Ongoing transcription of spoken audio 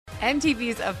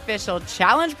MTV's official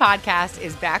Challenge podcast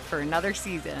is back for another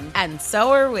season. And so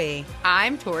are we.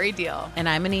 I'm Tori Deal. And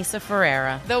I'm Anissa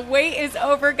Ferreira. The wait is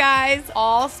over, guys.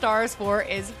 All Stars 4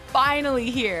 is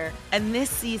finally here. And this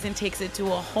season takes it to a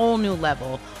whole new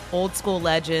level. Old school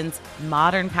legends,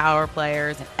 modern power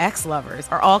players, and ex-lovers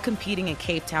are all competing in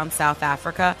Cape Town, South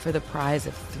Africa for the prize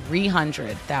of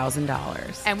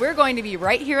 $300,000. And we're going to be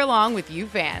right here along with you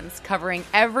fans, covering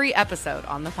every episode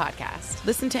on the podcast.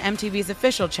 Listen to MTV's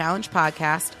official Challenge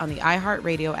podcast on the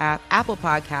iHeartRadio app, Apple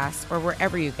Podcasts, or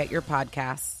wherever you get your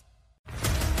podcasts.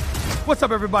 What's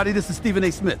up, everybody? This is Stephen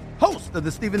A. Smith, host of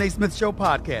the Stephen A. Smith Show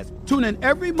podcast. Tune in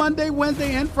every Monday,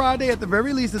 Wednesday, and Friday at the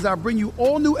very least as I bring you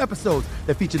all new episodes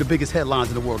that feature the biggest headlines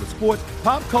in the world of sports,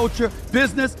 pop culture,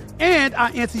 business, and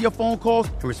I answer your phone calls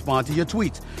and respond to your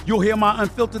tweets. You'll hear my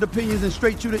unfiltered opinions and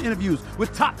straight-shooter interviews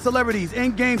with top celebrities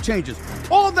and game changers.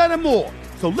 All that and more.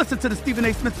 So listen to the Stephen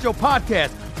A. Smith Show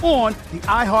podcast on the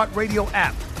iHeartRadio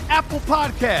app, Apple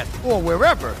Podcasts, or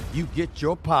wherever you get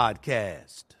your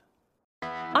podcast.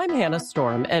 I'm Hannah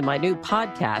Storm, and my new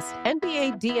podcast,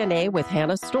 NBA DNA with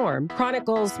Hannah Storm,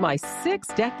 chronicles my 6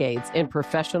 decades in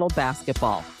professional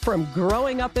basketball. From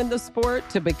growing up in the sport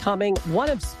to becoming one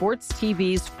of sports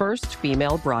TV's first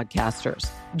female broadcasters.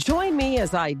 Join me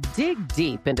as I dig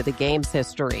deep into the game's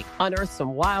history, unearth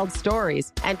some wild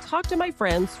stories, and talk to my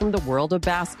friends from the world of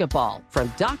basketball,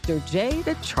 from Dr. J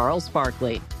to Charles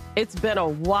Barkley. It's been a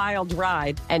wild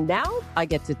ride, and now I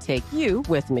get to take you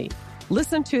with me.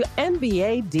 Listen to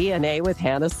NBA DNA with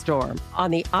Hannah Storm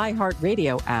on the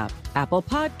iHeartRadio app, Apple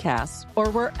Podcasts, or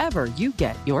wherever you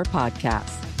get your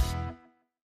podcasts.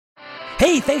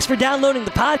 Hey, thanks for downloading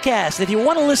the podcast. If you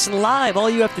want to listen live, all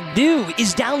you have to do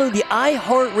is download the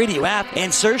iHeartRadio app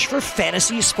and search for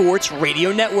Fantasy Sports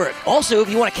Radio Network. Also, if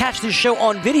you want to catch this show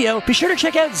on video, be sure to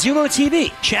check out Zumo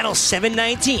TV, channel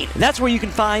 719. That's where you can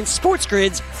find Sports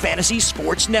Grid's Fantasy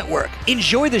Sports Network.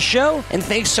 Enjoy the show, and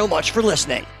thanks so much for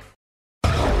listening.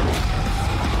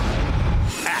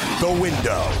 The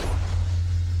window.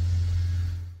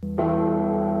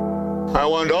 I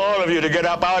want all of you to get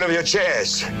up out of your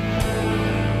chairs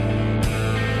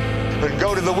and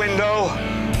go to the window,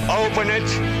 open it,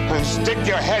 and stick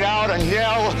your head out and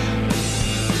yell.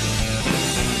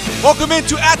 Welcome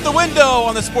into At the Window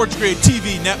on the Sports Grid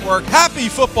TV network. Happy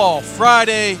Football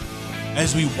Friday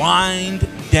as we wind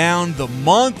down the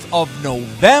month of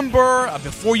November.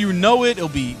 Before you know it, it'll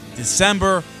be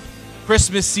December.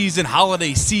 Christmas season,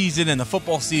 holiday season, and the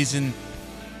football season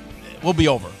will be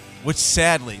over, which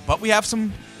sadly, but we have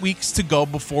some weeks to go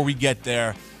before we get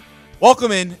there.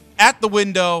 Welcome in At the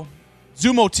Window,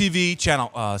 Zumo TV, channel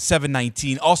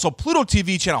 719, also Pluto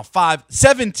TV, channel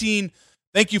 517.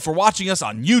 Thank you for watching us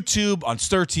on YouTube, on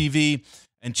Stir TV,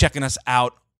 and checking us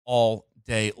out all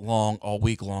day long, all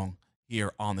week long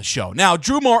here on the show. Now,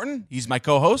 Drew Martin, he's my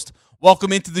co-host.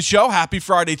 Welcome into the show. Happy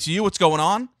Friday to you. What's going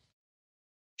on?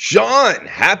 Sean,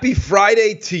 happy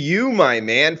Friday to you, my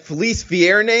man. Feliz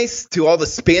Viernes to all the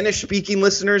Spanish-speaking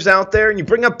listeners out there. And you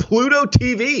bring up Pluto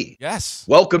TV. Yes.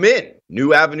 Welcome in.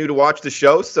 New avenue to watch the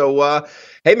show. So,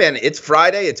 hey, man, it's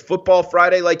Friday. It's Football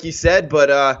Friday, like you said. But,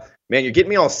 man, you're getting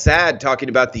me all sad talking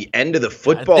about the end of the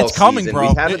football it's coming, season. Bro.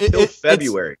 We have until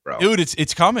February, bro. Dude,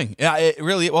 it's coming. Yeah, it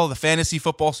really. Well, the fantasy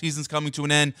football season's coming to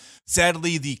an end.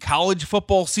 Sadly, the college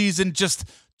football season, just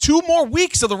 2 more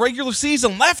weeks of the regular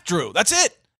season left, Drew. That's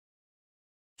it.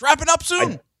 Wrapping up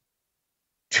soon.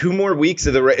 2 more weeks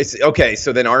of the race. Okay,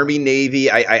 so then Army,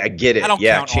 Navy, I get it.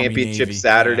 Yeah, championship Army,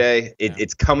 Saturday. Yeah.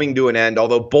 It's coming to an end.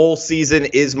 Although bowl season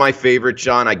is my favorite,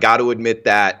 Sean. I got to admit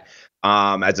that.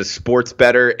 As a sports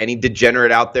bettor, any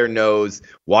degenerate out there knows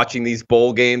watching these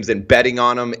bowl games and betting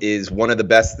on them is one of the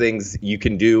best things you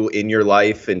can do in your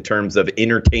life in terms of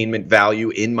entertainment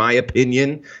value, in my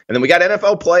opinion. And then we got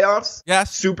NFL playoffs,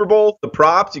 yes, Super Bowl, the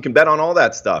props. You can bet on all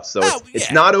that stuff. So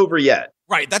it's not over yet.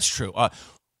 Right, that's true.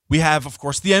 We have, of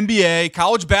course, the NBA,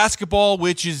 college basketball,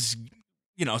 which is,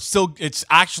 still, it's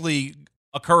actually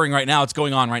occurring right now. It's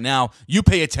going on right now. You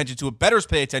pay attention to it. Bettors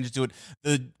pay attention to it.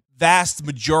 The vast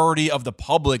majority of the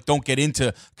public don't get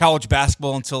into college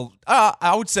basketball until,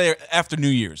 I would say, after New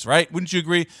Year's, right? Wouldn't you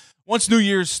agree? Once New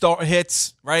Year's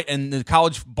hits, right, and the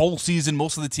college bowl season,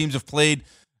 most of the teams have played,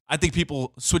 I think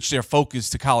people switch their focus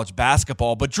to college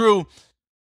basketball. But, Drew,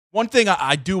 one thing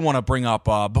I do want to bring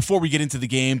up before we get into the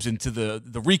games and to the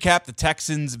recap, the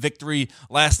Texans' victory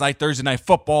last night, Thursday Night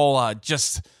Football,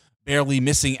 just barely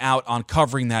missing out on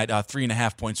covering that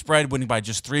 3.5-point spread, winning by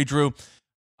just 3, Drew.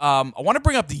 I want to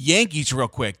bring up the Yankees real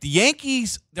quick. The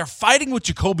Yankees, they're fighting with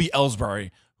Jacoby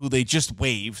Ellsbury, who they just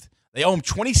waived. They owe him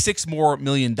 $26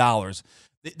 million more.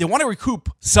 They want to recoup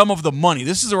some of the money.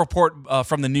 This is a report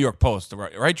from the New York Post,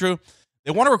 right, Drew?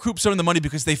 They want to recoup some of the money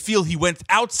because they feel he went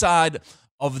outside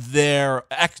of their,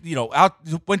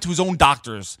 went to his own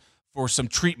doctors for some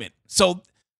treatment. So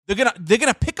they're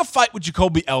gonna pick a fight with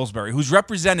Jacoby Ellsbury, who's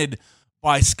represented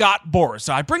by Scott Boras.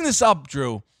 So I bring this up,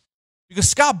 Drew, because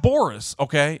Scott Boras,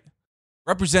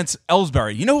 represents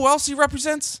Ellsbury. You know who else he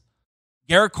represents?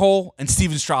 Garrett Cole and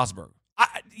Steven Strasburg.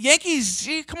 Yankees,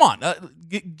 come on,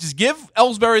 just give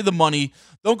Ellsbury the money.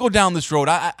 Don't go down this road.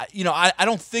 I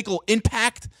don't think it'll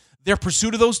impact their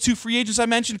pursuit of those two free agents I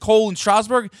mentioned, Cole and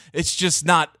Strasburg. It's just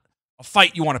not a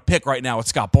fight you want to pick right now with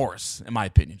Scott Boras, in my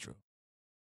opinion, Drew.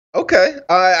 Okay,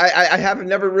 I haven't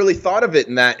never really thought of it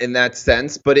in that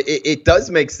sense, but it does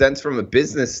make sense from a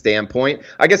business standpoint.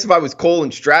 I guess if I was Cole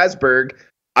and Strasburg,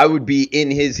 I would be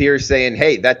in his ear saying,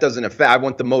 hey, that doesn't affect. I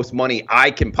want the most money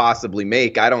I can possibly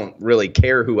make. I don't really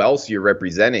care who else you're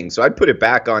representing. So I'd put it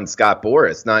back on Scott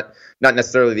Boras, not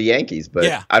necessarily the Yankees, but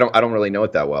yeah. I don't really know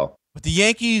it that well. But the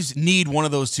Yankees need one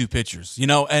of those two pitchers,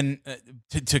 and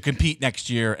to compete next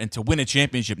year and to win a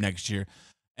championship next year.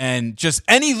 And just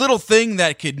any little thing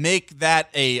that could make that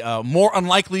a more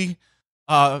unlikely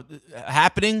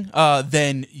happening,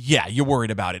 then yeah, you're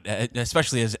worried about it,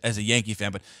 especially as a Yankee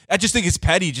fan. But I just think it's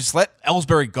petty. Just let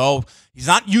Ellsbury go. He's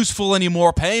not useful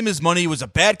anymore. Pay him his money. It was a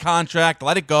bad contract.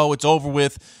 Let it go. It's over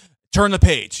with. Turn the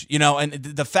page. And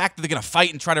the fact that they're going to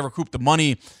fight and try to recoup the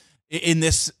money in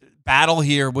this battle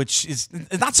here, which is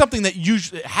not something that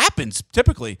usually happens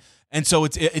typically. And so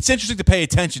it's interesting to pay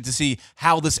attention to see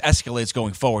how this escalates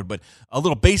going forward. But a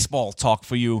little baseball talk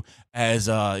for you as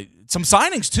some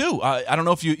signings too. I don't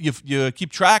know if you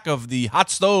keep track of the hot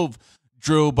stove,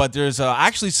 Drew, but there's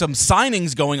actually some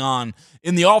signings going on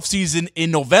in the offseason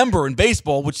in November in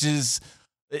baseball, which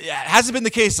hasn't been the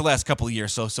case the last couple of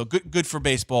years. So good for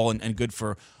baseball and good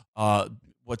for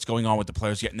what's going on with the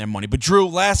players getting their money. But Drew,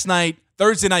 last night,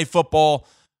 Thursday Night Football,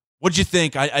 what'd you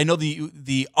think? I know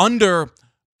the under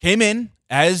came in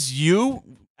as you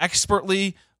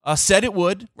expertly said it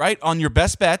would, right, on your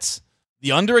best bets.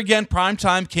 The under again,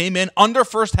 primetime came in. Under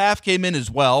first half came in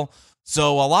as well.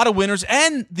 So a lot of winners.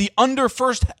 And the under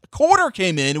first quarter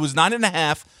came in. It was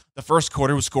 9.5. The first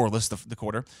quarter was scoreless, the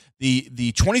quarter. The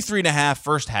 23.5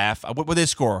 first half. What would they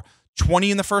score? 20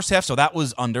 in the first half, so that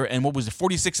was under. And what was it?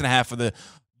 46.5 for the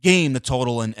game, the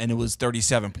total, and it was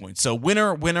 37 points. So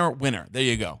winner, winner, winner. There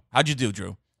you go. How'd you do,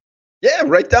 Drew? Yeah,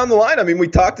 right down the line. I mean, we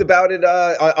talked about it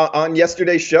on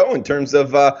yesterday's show in terms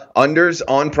of unders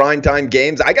on primetime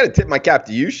games. I got to tip my cap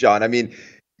to you, Sean. I mean,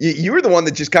 you were the one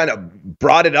that just kind of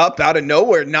brought it up out of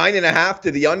nowhere. 9.5 to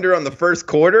the under on the first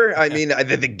quarter. I mean,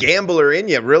 the gambler in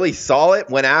you really saw it,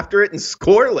 went after it, and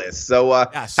scoreless. So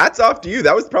yes. Hats off to you.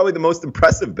 That was probably the most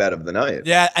impressive bet of the night.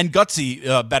 Yeah, and gutsy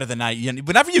bet of the night.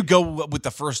 Whenever you go with the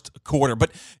first quarter.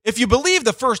 But if you believe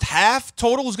the first half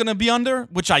total is going to be under,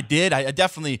 which I did, I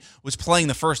definitely was playing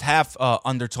the first half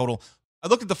under total. I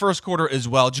looked at the first quarter as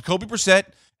well. Jacoby Brissett,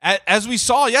 as we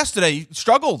saw yesterday,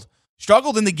 struggled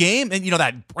in the game, and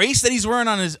that brace that he's wearing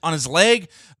on his leg,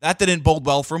 that didn't bode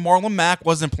well for him. Marlon Mack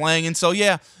wasn't playing, and so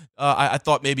yeah, I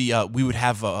thought maybe we would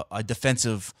have a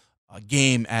defensive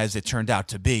game as it turned out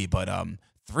to be. But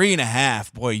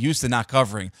 3.5, boy, Houston not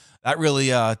covering, that really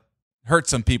hurt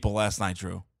some people last night,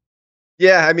 Drew.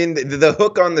 Yeah, I mean the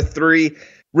hook on the 3.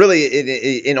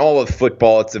 Really, in all of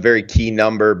football, it's a very key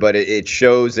number, but it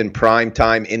shows in prime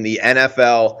time in the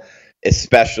NFL.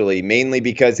 Especially, mainly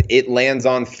because it lands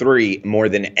on 3 more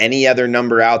than any other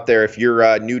number out there. If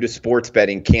you're new to sports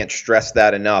betting, can't stress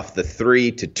that enough. The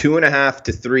 3 to 2.5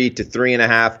 to 3 to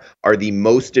 3.5 are the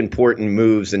most important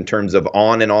moves in terms of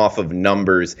on and off of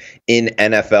numbers in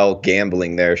NFL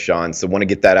gambling there, Sean. So want to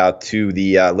get that out to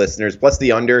the listeners. Plus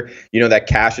the under, that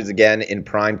cashes again in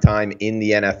prime time in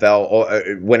the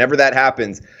NFL. Whenever that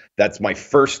happens, that's my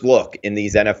first look in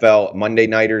these NFL Monday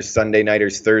nighters, Sunday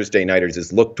nighters, Thursday nighters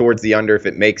is look towards the under. If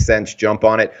it makes sense, jump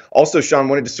on it. Also, Sean,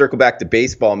 wanted to circle back to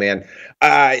baseball, man.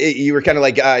 You were kind of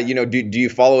like, do you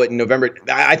follow it in November?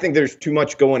 I think there's too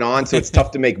much going on, so it's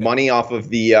tough to make money off of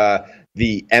the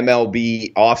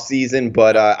MLB offseason.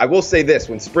 But I will say this,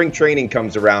 when spring training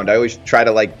comes around, I always try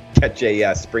to catch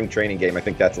a spring training game. I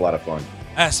think that's a lot of fun.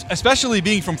 Especially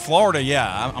being from Florida,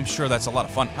 yeah, I'm sure that's a lot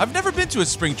of fun. I've never been to a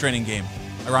spring training game.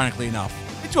 Ironically enough,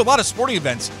 I've been to a lot of sporting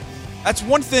events. That's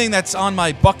one thing that's on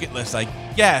my bucket list, I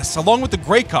guess, along with the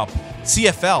Grey Cup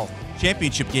CFL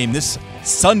championship game this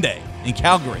Sunday in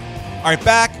Calgary. All right,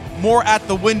 back, more at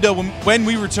the window. When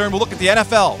we return, we'll look at the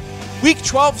NFL. Week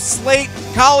 12 slate,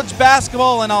 college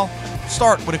basketball, and I'll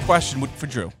start with a question for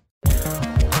Drew.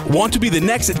 Want to be the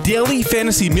next daily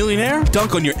fantasy millionaire?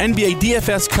 Dunk on your NBA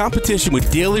DFS competition with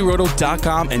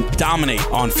DailyRoto.com and dominate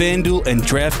on FanDuel and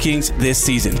DraftKings this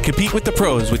season. Compete with the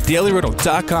pros with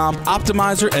DailyRoto.com,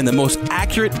 Optimizer, and the most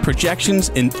accurate projections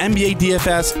in NBA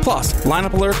DFS, plus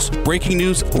lineup alerts, breaking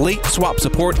news, late swap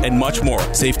support, and much more.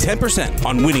 Save 10%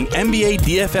 on winning NBA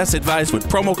DFS advice with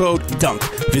promo code DUNK.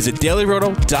 Visit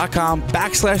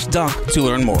DailyRoto.com/dunk to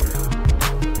learn more.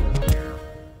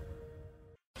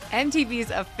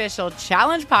 MTV's official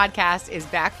Challenge podcast is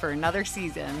back for another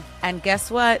season. And guess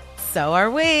what? So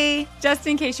are we. Just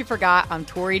in case you forgot, I'm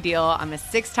Tori Deal. I'm a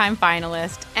 6-time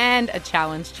finalist and a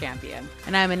Challenge champion.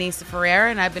 And I'm Anissa Ferreira,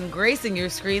 and I've been gracing your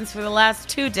screens for the last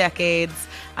 2 decades.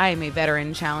 I am a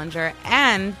veteran challenger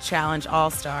and Challenge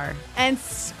All-Star. And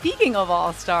speaking of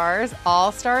All-Stars,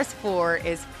 All-Stars 4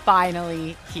 is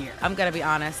finally here. I'm going to be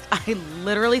honest. I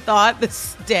literally thought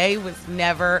this day was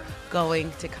never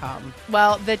going to come.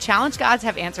 Well, the Challenge gods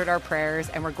have answered our prayers,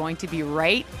 and we're going to be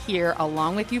right here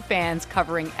along with you fans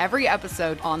covering every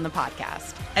episode on the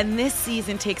podcast. And this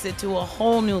season takes it to a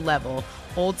whole new level.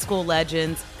 Old school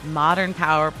legends, modern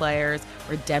power players,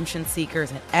 redemption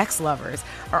seekers, and ex-lovers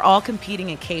are all competing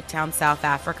in Cape Town, South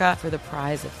Africa for the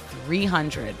prize of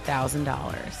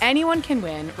 $300,000. Anyone can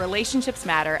win, relationships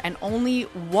matter, and only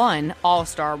one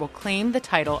All-Star will claim the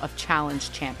title of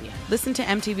Challenge champion. Listen to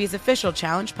MTV's official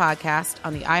Challenge podcast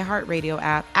on the iHeartRadio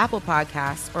app, Apple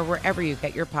Podcasts, or wherever you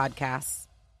get your podcasts.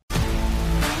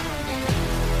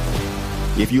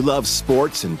 If you love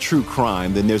sports and true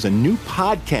crime, then there's a new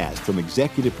podcast from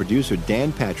executive producer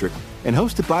Dan Patrick and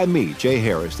hosted by me, Jay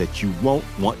Harris, that you won't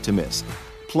want to miss.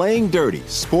 Playing Dirty: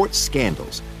 Sports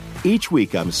Scandals. Each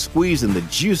week, I'm squeezing the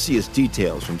juiciest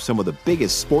details from some of the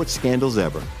biggest sports scandals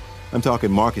ever. I'm talking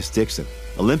Marcus Dixon,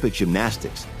 Olympic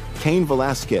gymnastics, Cain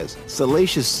Velasquez,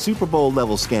 salacious Super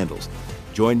Bowl-level scandals.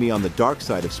 Join me on the dark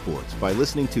side of sports by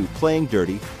listening to Playing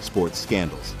Dirty: Sports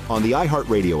Scandals on the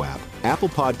iHeartRadio app, Apple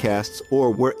Podcasts,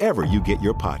 or wherever you get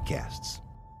your podcasts.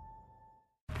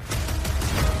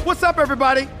 What's up,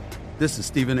 everybody? This is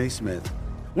Stephen A. Smith.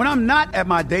 When I'm not at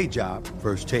my day job,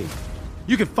 First Take,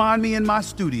 you can find me in my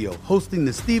studio hosting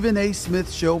the Stephen A.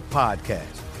 Smith Show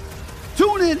podcast.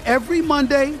 Tune in every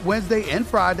Monday, Wednesday, and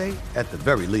Friday, at the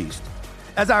very least,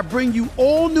 as I bring you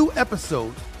all new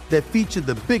episodes that feature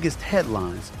the biggest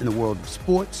headlines in the world of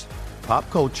sports, pop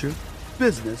culture,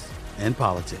 business, and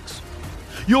politics.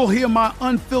 You'll hear my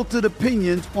unfiltered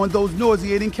opinions on those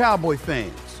nauseating Cowboy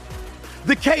fans,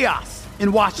 the chaos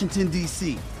in Washington,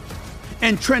 D.C.,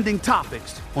 and trending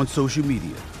topics on social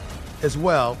media, as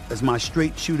well as my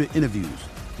straight shooter interviews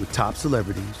with top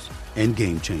celebrities and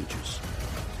game changers.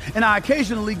 And I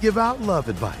occasionally give out love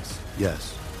advice.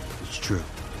 Yes, it's true.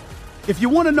 If you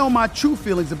want to know my true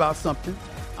feelings about something,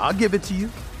 I'll give it to you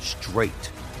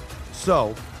straight.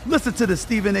 So, listen to the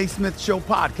Stephen A. Smith Show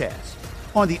podcast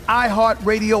on the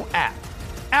iHeartRadio app,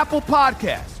 Apple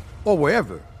Podcasts, or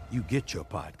wherever you get your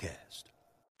podcast.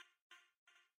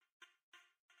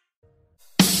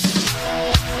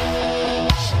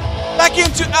 Back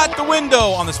into At the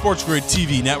Window on the Sports Grid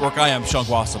TV network. I am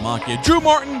Shangwa Samakia. Drew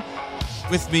Martin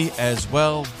with me as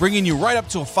well, bringing you right up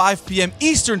to 5 p.m.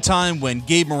 Eastern time when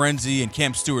Gabe Morenzi and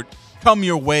Cam Stewart come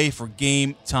your way for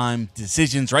game time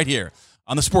decisions right here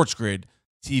on the Sports Grid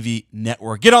TV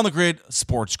network. Get on the grid,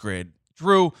 Sports Grid.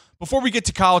 Drew, before we get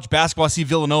to college basketball, I see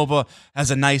Villanova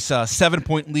has a nice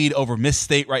 7-point lead over Miss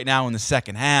State right now in the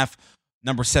second half,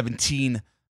 number 17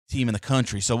 team in the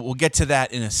country. So we'll get to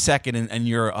that in a second and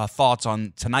your thoughts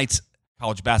on tonight's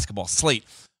college basketball slate.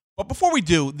 But before we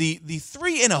do, the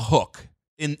 3 and a hook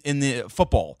in the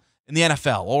football, in the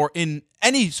NFL, or in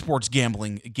any sports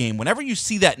gambling game, whenever you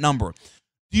see that number,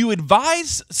 do you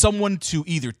advise someone to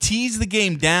either tease the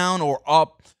game down or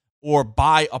up or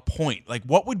buy a point? Like,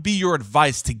 what would be your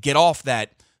advice to get off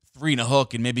that 3 and a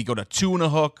hook and maybe go to 2 and a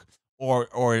hook or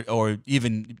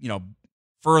even,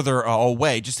 further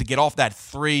away just to get off that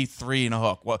 3 and a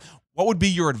hook? What would be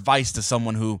your advice to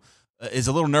someone who is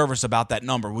a little nervous about that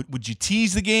number? Would you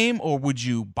tease the game or would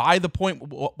you buy the point?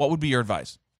 What would be your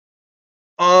advice?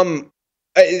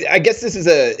 I guess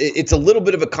it's a little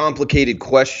bit of a complicated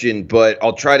question, but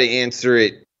I'll try to answer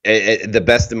it at the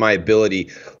best of my ability.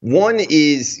 One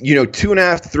is,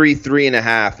 2.5,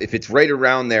 3.5. If it's right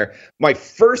around there, my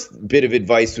first bit of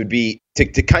advice would be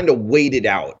to kind of wait it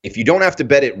out. If you don't have to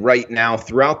bet it right now,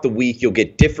 throughout the week, you'll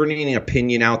get differing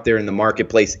opinion out there in the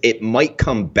marketplace. It might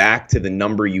come back to the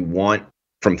number you want,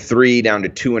 from 3 down to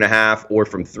 2.5, or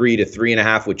from 3 to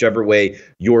 3.5, whichever way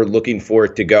you're looking for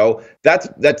it to go. That's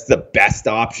the best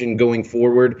option going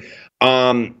forward.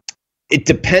 It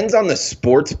depends on the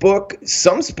sports book.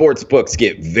 Some sports books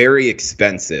get very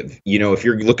expensive. If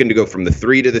you're looking to go from the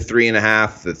 3 to the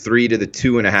 3.5, the 3 to the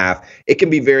 2.5, it can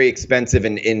be very expensive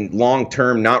and in long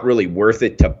term, not really worth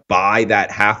it to buy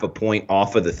that half a point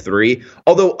off of the 3.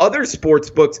 Although other sports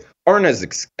books aren't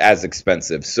as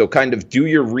expensive. So kind of do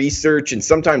your research, and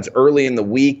sometimes early in the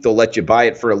week, they'll let you buy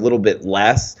it for a little bit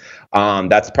less.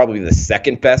 That's probably the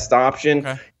second best option.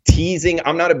 Okay. Teasing,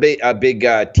 I'm not a big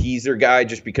teaser guy,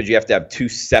 just because you have to have 2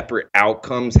 separate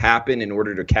outcomes happen in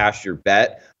order to cash your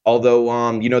bet.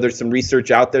 Although, there's some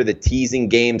research out there that teasing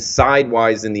games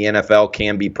sidewise in the NFL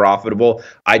can be profitable.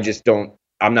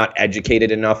 I'm not educated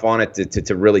enough on it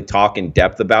to really talk in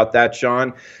depth about that,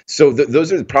 Sean. So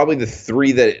those are probably the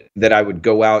 3 that I would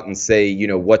go out and say,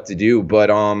 what to do.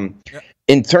 But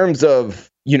in terms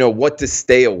of, what to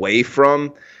stay away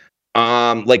from,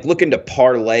 like looking to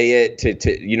parlay it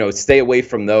to stay away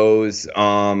from those.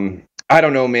 I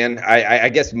don't know, man. I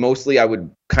guess mostly I would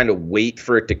kind of wait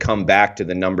for it to come back to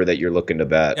the number that you're looking to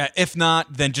bet. Yeah, if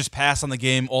not, then just pass on the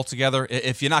game altogether.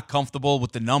 If you're not comfortable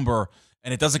with the number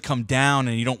and it doesn't come down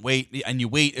and you don't wait, and you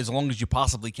wait as long as you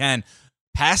possibly can,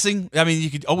 passing, I mean,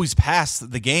 you could always pass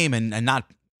the game and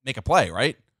not make a play,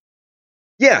 right?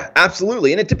 Yeah,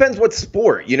 absolutely. And it depends what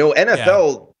sport.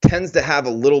 NFL tends to have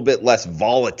a little bit less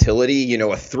volatility. A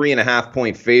 3.5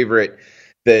 point favorite,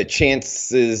 the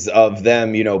chances of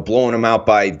them, blowing them out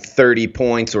by 30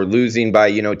 points or losing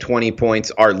by, 20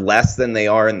 points are less than they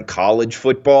are in college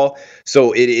football.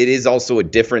 So it is also a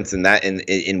difference in that,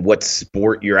 in what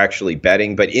sport you're actually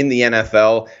betting. But in the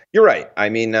NFL, you're right. I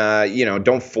mean,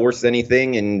 don't force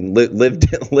anything and live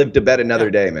to bet another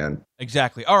day, man.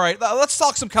 Exactly. All right, let's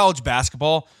talk some college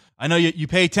basketball. I know you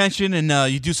pay attention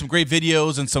and you do some great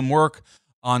videos and some work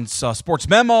on Sports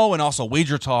Memo and also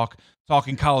Wager Talk,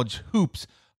 talking college hoops.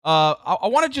 I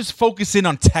want to just focus in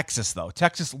on Texas, though.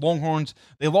 Texas Longhorns,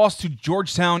 they lost to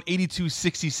Georgetown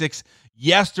 82-66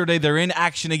 yesterday. They're in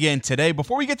action again today.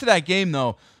 Before we get to that game,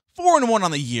 though, 4-1 on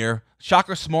the year.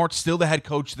 Shaka Smart still the head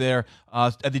coach there.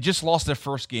 They just lost their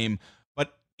first game.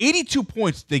 But 82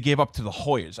 points they gave up to the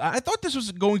Hoyas. I thought this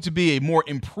was going to be a more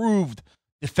improved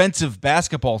defensive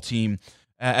basketball team,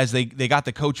 as they got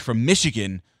the coach from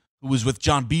Michigan, who was with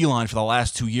John Beilein for the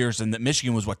last 2 years, and that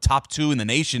Michigan was, top 2 in the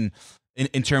nation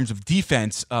in terms of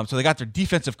defense. So they got their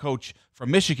defensive coach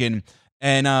from Michigan,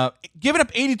 and giving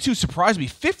up 82 surprised me.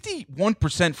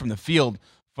 51% from the field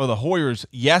for the Hoyas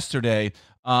yesterday.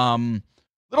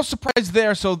 Little surprise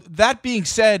there. So that being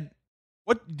said,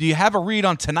 what do you have a read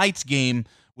on tonight's game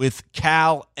with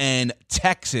Cal and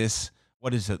Texas?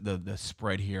 What is the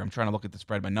spread here? I'm trying to look at the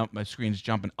spread. My screen's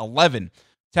jumping. 11.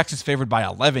 Texas favored by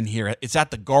 11 here. It's at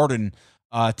the Garden.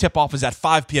 Tip-off is at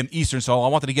 5 p.m. Eastern, so I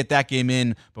wanted to get that game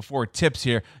in before it tips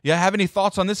here. You have any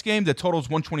thoughts on this game? The total's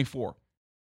 124.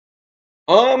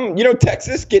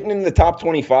 Texas getting in the top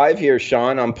 25 here,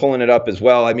 Sean. I'm pulling it up as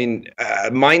well. I mean,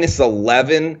 minus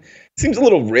 11 seems a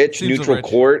little rich, neutral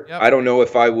court. Yep. I don't know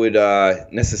if I would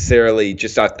necessarily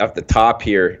just off the top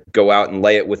here go out and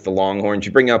lay it with the Longhorns.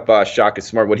 You bring up Shaka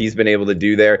Smart, what he's been able to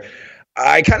do there.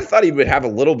 I kind of thought he would have a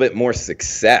little bit more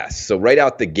success. So right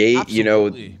out the gate,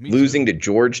 Absolutely. Losing to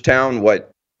Georgetown,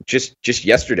 just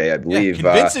yesterday, I believe.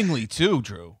 Yeah, convincingly too,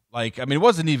 Drew. It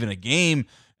wasn't even a game,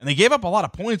 and they gave up a lot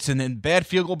of points and then bad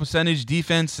field goal percentage,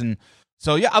 defense, and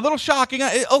so yeah, a little shocking.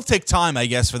 It'll take time, I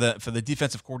guess, for the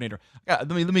defensive coordinator. Let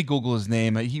me Google his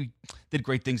name. He did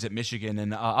great things at Michigan,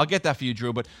 and I'll get that for you,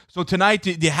 Drew. But so tonight,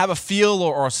 do you have a feel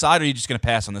or a side, or are you just going to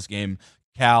pass on this game?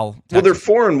 Cal, Texas.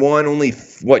 Well, they're 4-1, only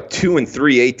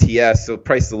 2-3 ATS, so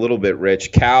priced a little bit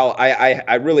rich. Cal,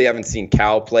 I really haven't seen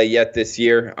Cal play yet this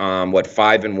year.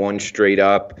 5-1 straight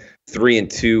up,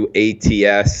 3-2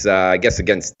 ATS. I guess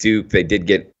against Duke, they did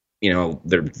get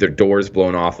their doors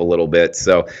blown off a little bit.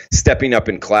 So stepping up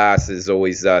in class is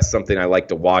always something I like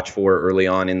to watch for early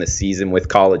on in the season with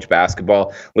college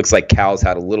basketball. Looks like Cal's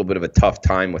had a little bit of a tough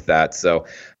time with that. So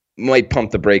might pump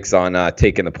the brakes on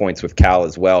taking the points with Cal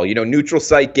as well. Neutral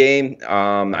site game.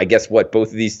 I guess both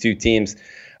of these two teams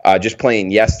just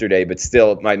playing yesterday, but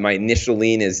still my initial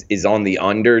lean is on the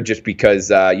under, just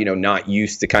because not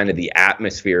used to kind of the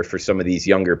atmosphere for some of these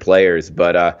younger players.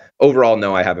 But overall,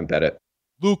 no, I haven't bet it.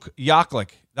 Luke Yaklich,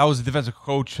 that was the defensive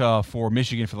coach for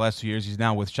Michigan for the last 2 years. He's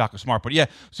now with Shaka Smart. But yeah,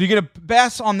 so you're going to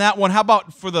pass on that one. How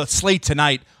about for the slate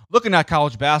tonight? Looking at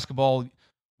college basketball,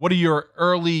 what are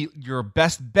your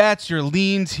best bets, your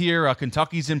leans here?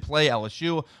 Kentucky's in play,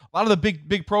 LSU. A lot of the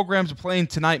big programs are playing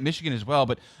tonight, Michigan as well,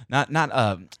 but not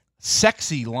a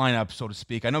sexy lineup, so to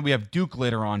speak. I know we have Duke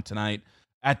later on tonight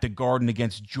at the Garden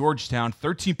against Georgetown.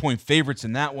 13-point favorites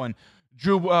in that one.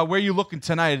 Drew, where are you looking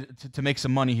tonight to make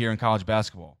some money here in college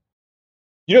basketball?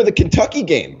 The Kentucky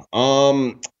game.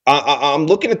 I'm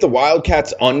looking at the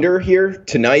Wildcats under here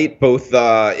tonight, both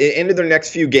into their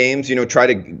next few games,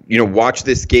 try to, watch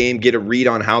this game, get a read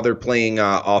on how they're playing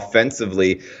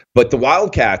offensively. But the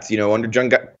Wildcats, under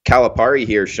John Calipari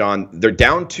here, Sean, they're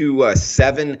down to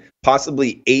 7,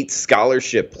 possibly 8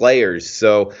 scholarship players.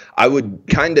 So I would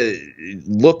kind of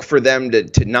look for them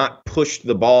to not push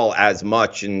the ball as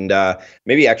much and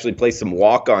maybe actually play some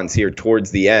walk-ons here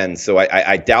towards the end. So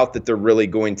I doubt that they're really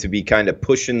going to be kind of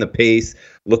pushing the pace,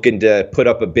 looking to put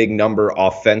up a big number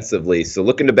offensively. So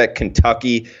looking to bet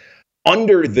Kentucky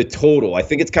under the total. I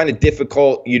think it's kind of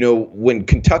difficult, when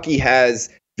Kentucky has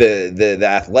the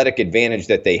athletic advantage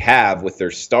that they have with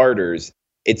their starters.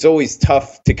 It's always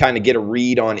tough to kind of get a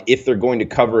read on if they're going to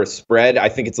cover a spread. I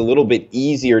think it's a little bit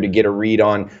easier to get a read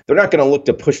on. They're not going to look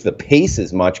to push the pace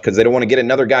as much because they don't want to get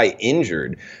another guy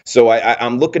injured. So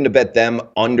I'm looking to bet them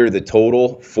under the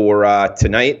total for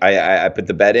tonight. I put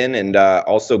the bet in, and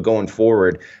also going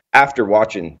forward after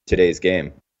watching today's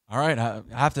game. All right, I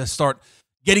have to start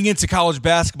getting into college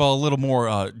basketball a little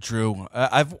more, Drew.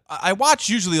 I watch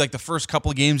usually like the first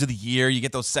couple of games of the year. You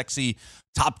get those sexy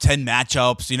top 10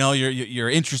 matchups. You're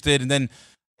interested, and then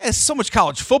there's so much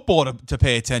college football to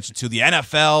pay attention to. The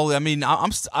NFL. I mean,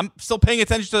 I'm still paying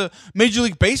attention to Major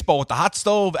League Baseball with the hot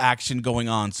stove action going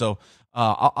on. So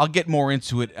I'll get more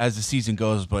into it as the season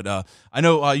goes. But I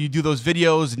know you do those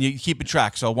videos and you keep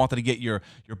track. So I wanted to get your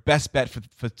best bet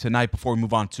for tonight before we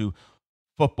move on to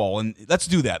football. And let's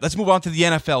do that. Let's move on to the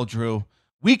NFL, Drew.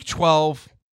 Week 12,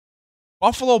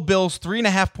 Buffalo Bills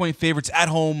 3.5-point favorites at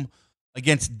home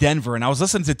against Denver. And I was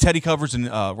listening to Teddy Covers and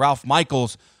Ralph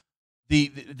Michaels.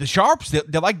 The Sharps,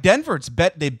 they like Denver.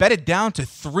 They bet it down to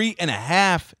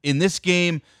 3.5 in this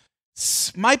game.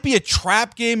 Might be a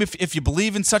trap game if you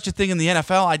believe in such a thing in the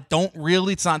NFL. I don't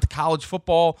really. It's not college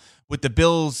football with the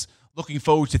Bills looking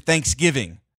forward to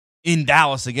Thanksgiving in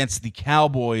Dallas against the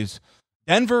Cowboys.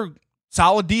 Denver,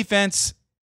 solid defense.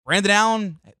 Brandon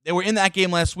Allen, they were in that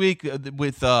game last week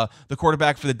with the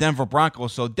quarterback for the Denver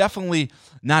Broncos. So definitely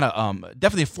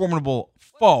a formidable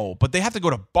foe. But they have to go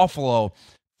to Buffalo.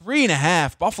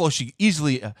 3.5. Buffalo should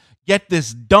easily get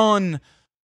this done.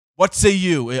 What say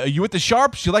you? Are you with the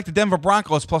Sharps? You like the Denver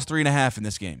Broncos plus 3.5 in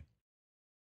this game?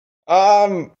 We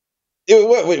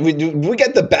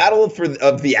get the battle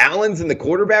of the Allens and the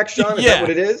quarterback, Sean? Is that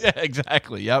what it is? Yeah,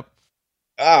 exactly. Yep.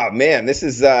 Oh, man, this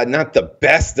is not the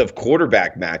best of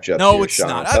quarterback matchups. No, here, it's Sean,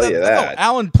 not. I'll tell you that.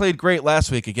 Allen played great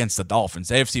last week against the Dolphins.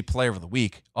 AFC Player of the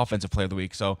Week, Offensive Player of the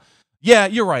Week. So, yeah,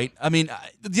 you're right. I mean,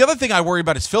 the other thing I worry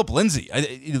about is Philip Lindsay.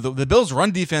 The Bills'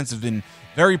 run defense has been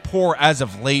very poor as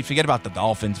of late. Forget about the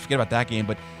Dolphins. Forget about that game.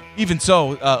 But even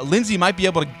so, Lindsay might be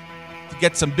able to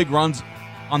get some big runs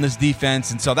on this defense.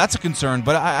 And so that's a concern.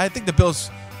 But I think the Bills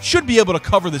should be able to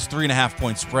cover this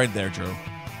 3.5-point spread there, Drew.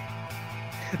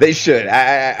 They should.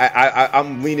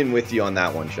 I'm leaning with you on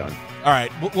that one, Sean. All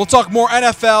right, we'll talk more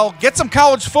NFL. Get some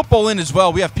college football in as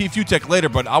well. We have P. Futek later,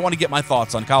 but I want to get my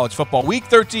thoughts on college football. Week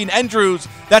 13, Andrews.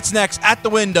 That's next at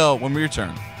the window when we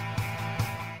return.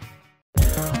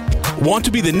 Want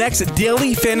to be the next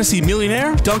daily fantasy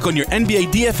millionaire? Dunk on your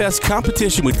NBA DFS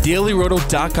competition with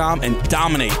DailyRoto.com and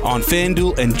dominate on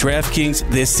FanDuel and DraftKings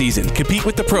this season. Compete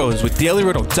with the pros with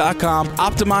DailyRoto.com,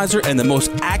 Optimizer, and the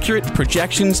most accurate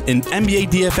projections in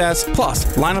NBA DFS,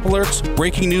 plus lineup alerts,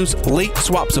 breaking news, late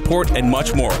swap support, and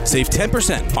much more. Save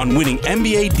 10% on winning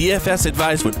NBA DFS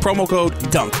advice with promo code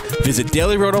DUNK. Visit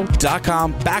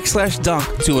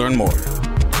DailyRoto.com/dunk to learn more.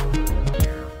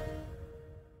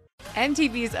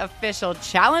 MTV's official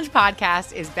Challenge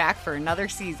podcast is back for another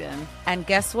season. And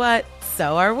guess what?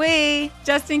 So are we.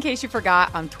 Just in case you forgot,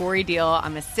 I'm Tori Deal.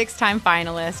 I'm a 6-time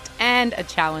finalist and a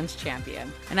Challenge champion.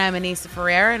 And I'm Anissa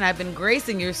Ferreira, and I've been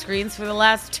gracing your screens for the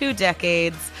last 2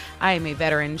 decades. I am a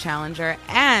veteran challenger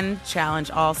and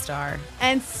Challenge All-Star.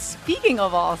 And speaking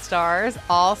of All-Stars,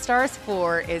 All-Stars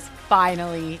 4 is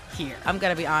finally here. I'm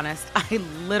going to be honest. I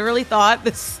literally thought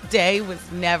this day was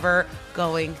never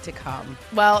going to come.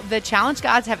 Well, the Challenge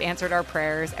gods have answered our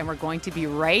prayers, and we're going to be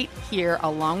right here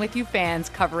along with you fans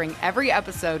covering every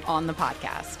episode on the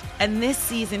podcast. And this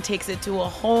season takes it to a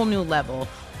whole new level.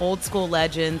 Old school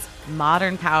legends,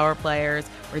 modern power players,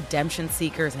 redemption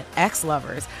seekers, and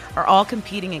ex-lovers are all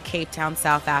competing in Cape Town,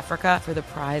 South Africa for the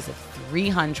prize of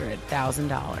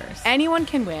 $300,000. Anyone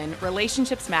can win,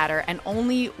 relationships matter, and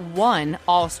only one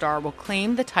All-Star will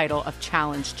claim the title of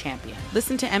Challenge champion.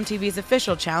 Listen to MTV's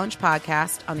official Challenge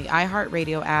podcast on the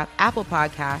iHeartRadio app, Apple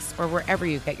Podcasts, or wherever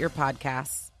you get your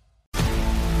podcasts.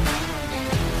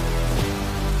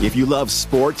 If you love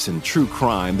sports and true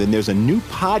crime, then there's a new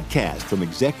podcast from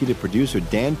executive producer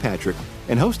Dan Patrick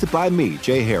and hosted by me,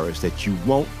 Jay Harris, that you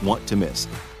won't want to miss.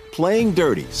 Playing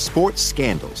Dirty: Sports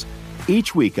Scandals.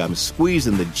 Each week, I'm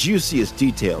squeezing the juiciest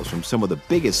details from some of the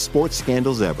biggest sports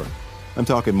scandals ever. I'm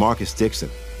talking Marcus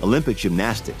Dixon, Olympic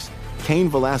gymnastics, Cain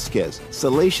Velasquez,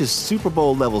 salacious Super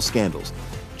Bowl-level scandals.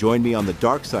 Join me on the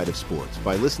dark side of sports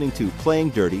by listening to Playing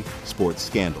Dirty: Sports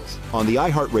Scandals on the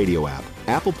iHeartRadio app,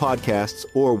 Apple Podcasts,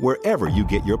 or wherever you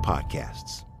get your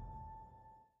podcasts.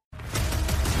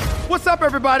 What's up,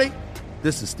 everybody?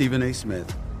 This is Stephen A.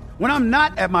 Smith. When I'm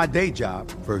not at my day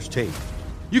job, First Take,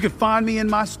 you can find me in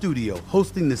my studio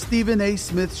hosting the Stephen A.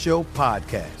 Smith Show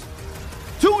podcast.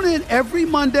 Tune in every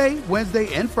Monday,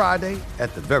 Wednesday, and Friday,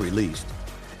 at the very least,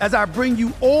 as I bring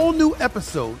you all new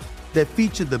episodes that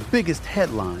feature the biggest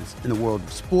headlines in the world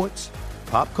of sports,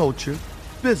 pop culture,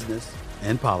 business,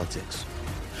 and politics.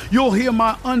 You'll hear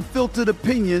my unfiltered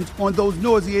opinions on those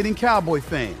nauseating Cowboy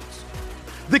fans,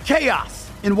 the chaos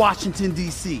in Washington,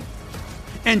 D.C.,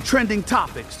 and trending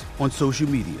topics on social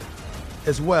media,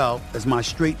 as well as my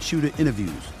straight shooter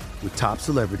interviews with top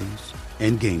celebrities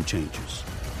and game changers.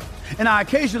 And I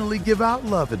occasionally give out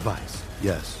love advice.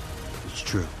 Yes, it's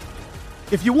true.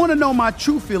 If you want to know my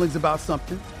true feelings about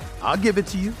something, I'll give it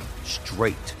to you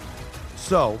straight.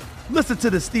 So listen to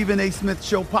the Stephen A. Smith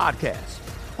Show podcast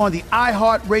on the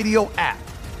iHeartRadio app,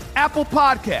 Apple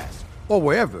Podcasts, or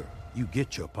wherever you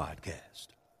get your podcast.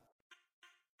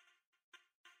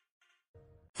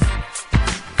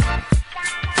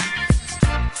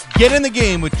 Get in the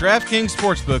game with DraftKings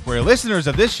Sportsbook, where listeners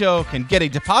of this show can get a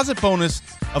deposit bonus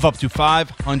of up to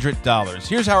 $500.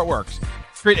 Here's how it works.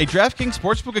 Create a DraftKings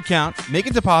Sportsbook account, make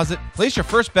a deposit, place your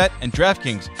first bet, and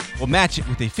DraftKings will match it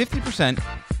with a 50%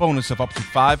 bonus of up to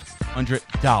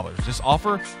 $500. This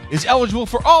offer is eligible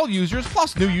for all users,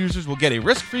 plus new users will get a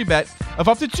risk-free bet of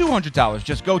up to $200.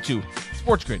 Just go to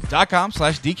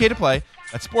sportsgrid.com/DK to play.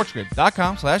 That's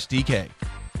sportsgrid.com/DK.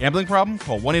 Gambling problem?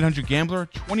 Call 1-800-GAMBLER,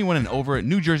 21 and over,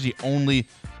 New Jersey only.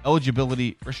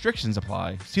 Eligibility restrictions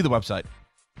apply. See the website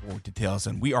for details.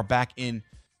 And we are back in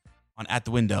on At the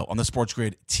Window on the Sports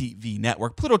Grid TV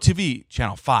network. Pluto TV,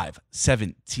 channel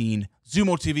 517.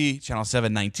 Zumo TV, channel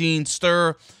 719.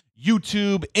 Stir,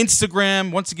 YouTube,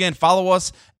 Instagram. Once again, follow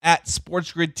us at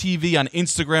Sports Grid TV on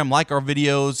Instagram. Like our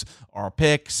videos, our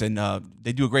picks, and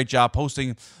they do a great job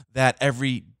posting that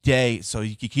every day, so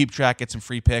you can keep track, get some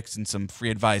free picks and some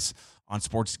free advice on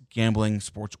sports gambling,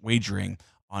 sports wagering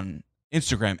on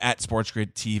Instagram at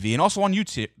SportsGrid TV, and also on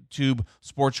YouTube,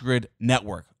 SportsGrid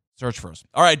Network. Search for us.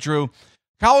 All right, Drew,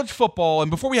 college football, and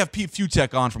before we have Pete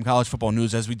Futek on from College Football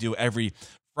News, as we do every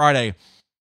Friday,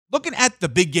 looking at the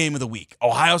big game of the week,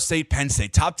 Ohio State, Penn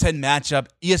State, top 10 matchup,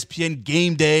 ESPN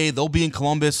Game Day, they'll be in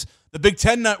Columbus. The Big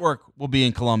Ten Network will be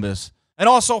in Columbus. And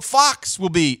also Fox will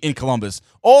be in Columbus.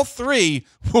 All three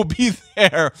will be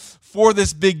there for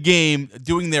this big game,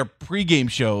 doing their pregame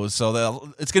shows.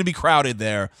 So it's going to be crowded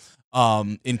there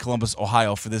in Columbus,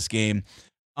 Ohio for this game.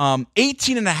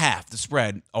 18.5 the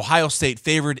spread. Ohio State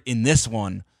favored in this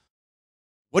one.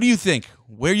 What do you think?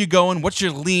 Where are you going? What's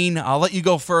your lean? I'll let you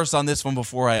go first on this one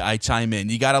before I chime in.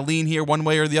 You got a lean here one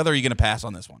way or the other, or are you going to pass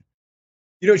on this one?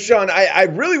 You know, Sean, I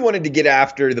really wanted to get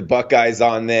after the Buckeyes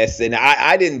on this, and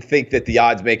I didn't think that the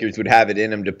odds makers would have it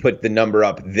in them to put the number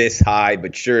up this high,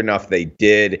 but sure enough, they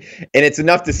did. And it's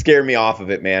enough to scare me off of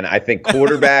it, man. I think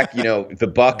quarterback,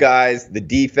 the Buckeyes, the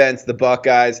defense, the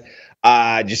Buckeyes,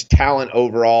 just talent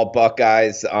overall,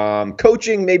 Buckeyes.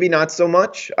 Coaching, maybe not so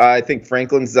much. I think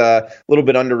Franklin's a little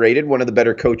bit underrated, one of the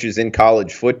better coaches in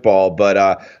college football,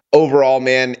 but overall,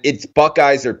 man, it's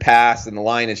Buckeyes or pass, and the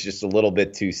line is just a little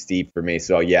bit too steep for me.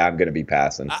 So, yeah, I'm going to be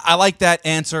passing. I like that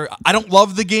answer. I don't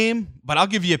love the game, but I'll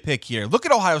give you a pick here. Look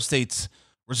at Ohio State's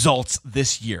results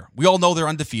this year. We all know they're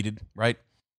undefeated, right?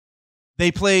 They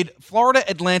played Florida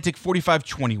Atlantic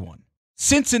 45-21.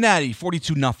 Cincinnati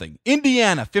 42-0.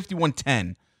 Indiana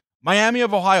 51-10. Miami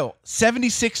of Ohio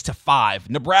 76-5.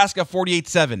 Nebraska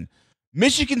 48-7.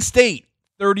 Michigan State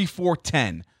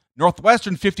 34-10.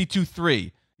 Northwestern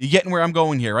 52-3. You getting where I'm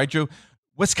going here, right, Drew?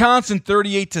 Wisconsin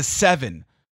 38-7.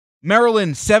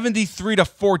 Maryland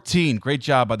 73-14. Great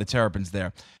job by the Terrapins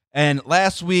there. And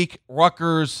last week,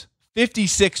 Rutgers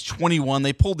 56-21.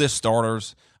 They pulled their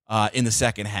starters in the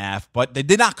second half, but they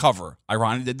did not cover.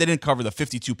 Ironically, they didn't cover the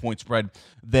 52-point spread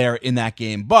there in that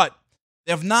game. But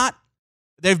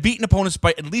they've beaten opponents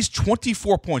by at least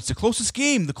 24 points. The closest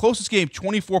game,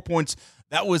 24 points.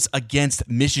 That was against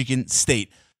Michigan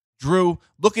State. Drew,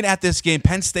 looking at this game,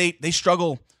 Penn State, they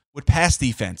struggle with pass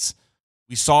defense.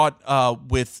 We saw it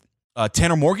with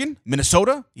Tanner Morgan,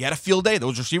 Minnesota. He had a field day.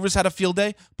 Those receivers had a field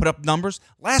day, put up numbers.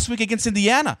 Last week against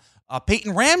Indiana,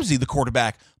 Peyton Ramsey, the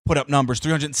quarterback, put up numbers,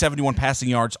 371 passing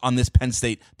yards on this Penn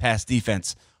State pass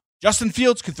defense. Justin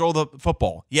Fields can throw the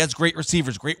football. He has great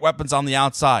receivers, great weapons on the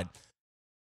outside.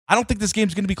 I don't think this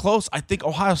game's going to be close. I think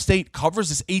Ohio State covers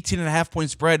this 18.5-point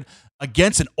spread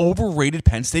against an overrated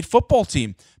Penn State football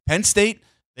team. Penn State,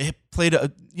 they played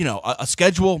a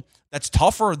schedule that's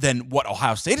tougher than what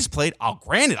Ohio State has played. I'll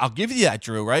give you that,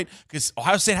 Drew, right? Because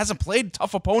Ohio State hasn't played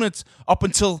tough opponents up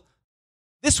until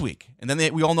this week. And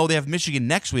then we all know they have Michigan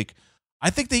next week. I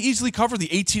think they easily cover the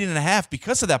 18.5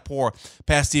 because of that poor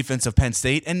pass defense of Penn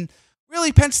State. And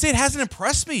really, Penn State hasn't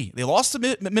impressed me. They lost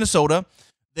to Minnesota.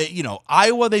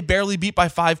 Iowa, they barely beat by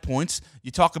 5 points.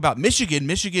 You talk about Michigan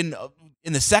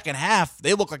in the second half,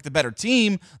 they look like the better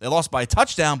team. They lost by a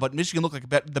touchdown, but Michigan looked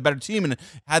like the better team. And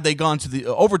had they gone to the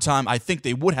overtime, I think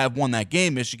they would have won that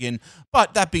game, Michigan.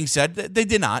 But that being said, they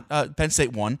did not. Penn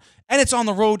State won. And it's on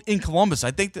the road in Columbus.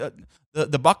 I think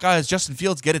the Buckeyes, Justin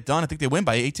Fields, get it done. I think they win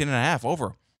by 18.5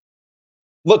 over.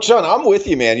 Look, Sean, I'm with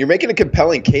you, man. You're making a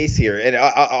compelling case here. And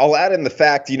I'll add in the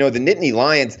fact, the Nittany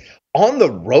Lions on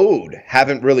the road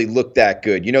haven't really looked that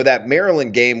good. That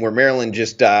Maryland game where Maryland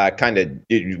just kind of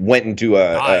went into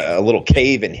a little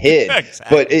cave and hid.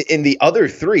 Exactly. But in the other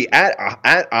three, at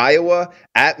Iowa,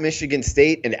 at Michigan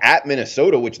State, and at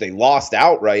Minnesota, which they lost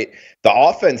outright, the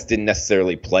offense didn't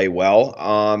necessarily play well.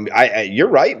 You're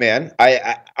right, man.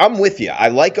 I'm with you. I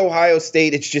like Ohio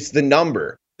State. It's just the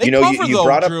number. They cover, you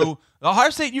brought Drew. Ohio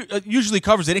State usually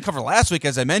covers. They didn't cover last week,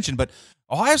 as I mentioned, but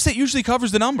Ohio State usually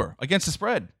covers the number against the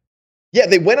spread. Yeah,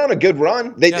 they went on a good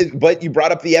run. But you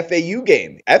brought up the FAU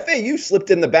game. FAU slipped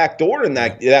in the back door in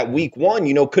that week one.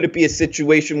 Could it be a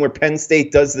situation where Penn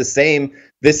State does the same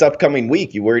this upcoming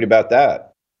week? You worried about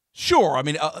that? Sure. I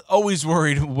mean, always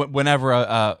worried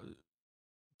whenever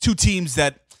two teams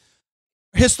that,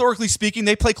 historically speaking,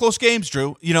 they play close games,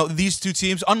 Drew. These two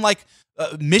teams, unlike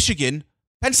Michigan,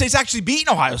 Penn State's actually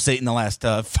beaten Ohio State in the last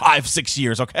 5-6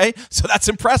 years, okay? So that's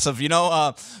impressive,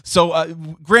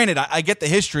 Granted, I get the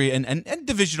history and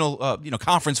divisional,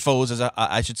 conference foes, as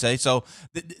I should say. So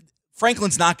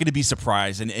Franklin's not going to be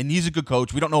surprised, and he's a good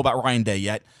coach. We don't know about Ryan Day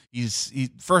yet. He's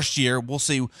first year. We'll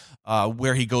see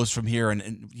where he goes from here,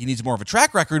 and he needs more of a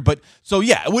track record. But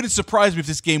it wouldn't surprise me if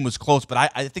this game was close.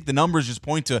 But I think the numbers just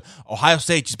point to Ohio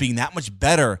State just being that much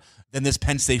better than this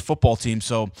Penn State football team.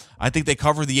 So I think they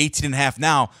cover the 18.5.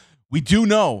 Now, we do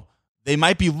know they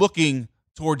might be looking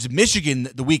towards Michigan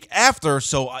the week after.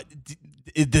 So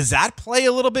does that play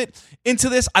a little bit into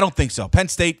this? I don't think so. Penn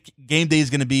State game day is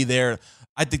going to be there.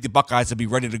 I think the Buckeyes will be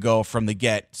ready to go from the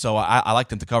get. So I like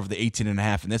them to cover the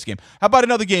 18.5 in this game. How about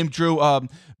another game, Drew?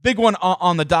 Big one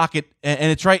on the docket,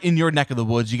 and it's right in your neck of the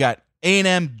woods. You got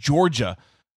A&M, Georgia.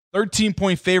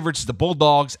 13-point favorites, the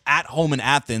Bulldogs at home in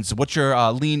Athens. What's your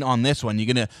lean on this one?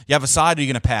 You have a side, or are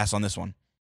you gonna pass on this one?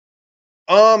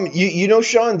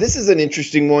 Sean, this is an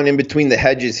interesting one in between the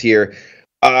hedges here.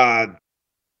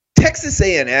 Texas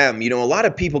A&M, a lot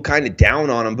of people kind of down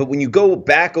on them, but when you go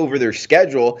back over their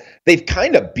schedule, they've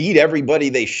kind of beat everybody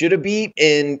they should have beat.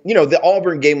 And, the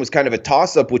Auburn game was kind of a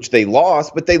toss-up, which they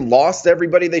lost, but they lost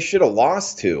everybody they should have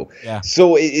lost to. Yeah.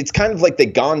 So it's kind of like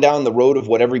they've gone down the road of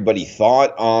what everybody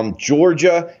thought.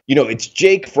 Georgia, it's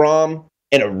Jake Fromm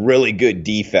and a really good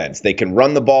defense. They can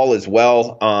run the ball as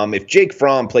well. If Jake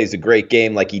Fromm plays a great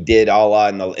game like he did a la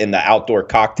in the outdoor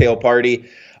cocktail party,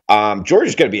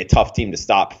 Georgia's going to be a tough team to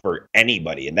stop for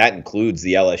anybody, and that includes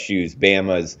the LSUs,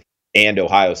 Bamas, and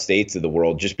Ohio States of the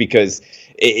world, just because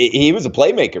he was a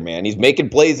playmaker, man. He's making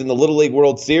plays in the Little League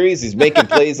World Series. He's making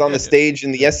plays on the stage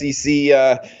in the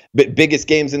SEC, biggest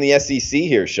games in the SEC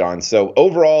here, Sean. So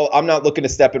overall, I'm not looking to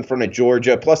step in front of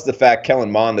Georgia, plus the fact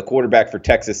Kellen Mond, the quarterback for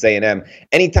Texas A&M,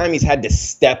 anytime he's had to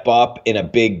step up in a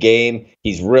big game,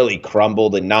 he's really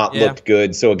crumbled and not looked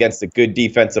good. So against a good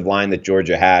defensive line that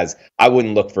Georgia has, I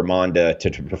wouldn't look for Mond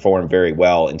to perform very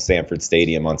well in Sanford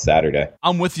Stadium on Saturday.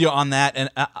 I'm with you on that, and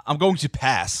I'm going to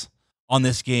pass on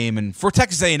this game. And for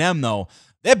Texas A&M, though,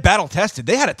 they're battle-tested.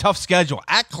 They had a tough schedule.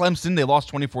 At Clemson, they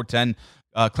lost 24-10.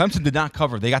 Clemson did not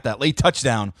cover. They got that late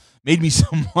touchdown, made me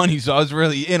some money, so I was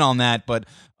really in on that. But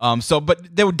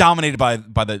they were dominated by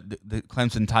the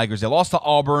Clemson Tigers. They lost to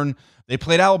Auburn. They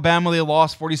played Alabama. They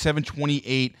lost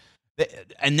 47-28.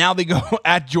 And now they go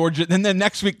at Georgia. Then the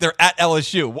next week they're at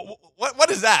LSU.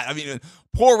 What is that? I mean,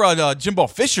 poor Jimbo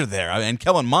Fisher there and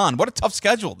Kellen Mond. What a tough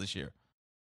schedule this year.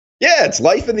 Yeah, it's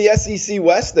life in the SEC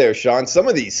West there, Sean. Some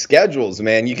of these schedules,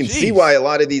 man, you can see why a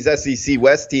lot of these SEC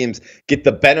West teams get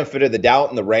the benefit of the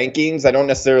doubt in the rankings. I don't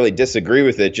necessarily disagree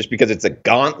with it just because it's a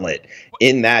gauntlet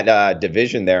in that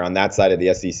division there on that side of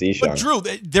the SEC, Sean. But, Drew,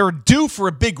 they're due for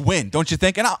a big win, don't you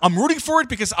think? And I'm rooting for it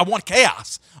because I want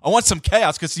chaos. I want some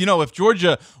chaos because, if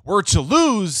Georgia were to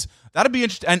lose, that'd be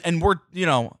interesting. And we're,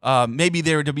 maybe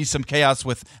there to be some chaos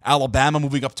with Alabama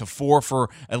moving up to 4 for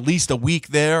at least a week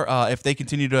there if they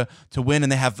continue to win.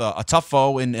 And they have a tough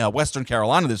foe in Western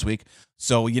Carolina this week.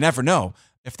 So you never know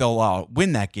if they'll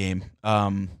win that game.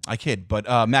 I kid.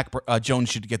 But Mac Jones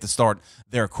should get the start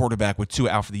there, quarterback with 2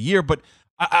 out for the year. But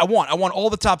I want all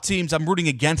the top teams. I'm rooting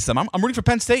against them. I'm rooting for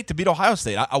Penn State to beat Ohio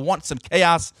State. I want some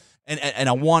chaos. And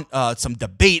I want some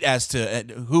debate as to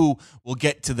who will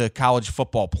get to the college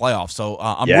football playoff. So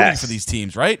I'm rooting for these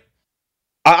teams, right?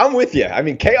 I'm with you. I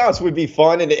mean, chaos would be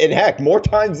fun. And heck, more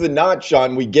times than not,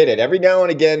 Sean, we get it. Every now and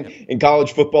again in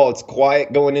college football, it's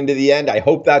quiet going into the end. I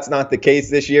hope that's not the case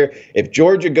this year. If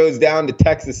Georgia goes down to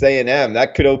Texas A&M,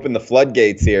 that could open the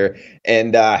floodgates here.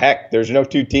 And heck, there's no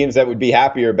 2 teams that would be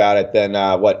happier about it than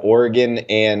Oregon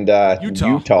and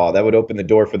Utah. That would open the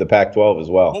door for the Pac-12 as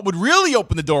well. What would really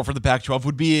open the door for the Pac-12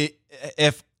 would be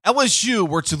if LSU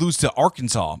were to lose to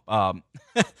Arkansas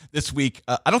this week.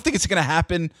 I don't think it's going to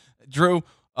happen, Drew.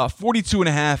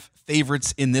 42.5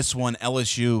 favorites in this one,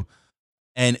 LSU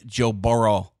and Joe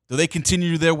Burrow. Do they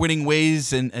continue their winning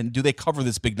ways, and do they cover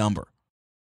this big number?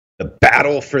 The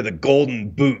battle for the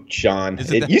golden boot, Sean.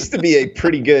 It used to be a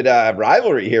pretty good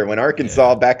rivalry here when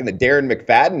Arkansas, back in the Darren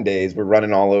McFadden days, were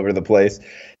running all over the place.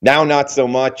 Now, not so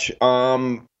much.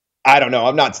 I don't know.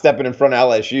 I'm not stepping in front of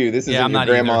LSU. This isn't your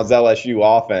grandma's LSU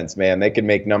offense, man. They can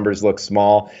make numbers look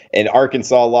small. And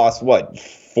Arkansas lost,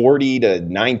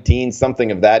 40-19,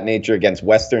 something of that nature against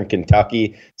Western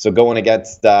Kentucky. So going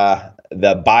against the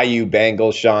Bayou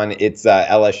Bengals, Sean, it's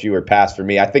LSU or pass for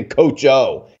me. I think Coach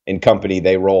O and company,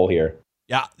 they roll here.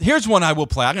 Yeah, here's one I will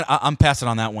play. I'm passing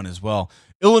on that one as well.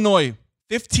 Illinois,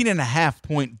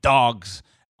 15.5-point dogs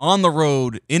on the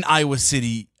road in Iowa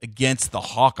City against the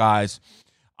Hawkeyes.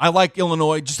 I like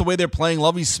Illinois, just the way they're playing.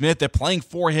 Lovie Smith, they're playing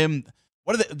for him.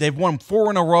 They've won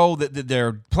 4 in a row.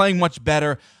 They're playing much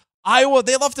better. Iowa,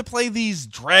 they love to play these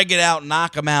drag it out,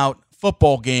 knock them out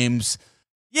football games.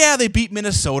 Yeah, they beat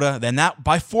Minnesota. Then that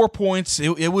by 4 points.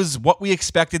 It was what we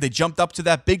expected. They jumped up to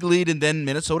that big lead, and then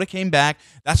Minnesota came back.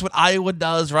 That's what Iowa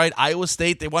does, right? Iowa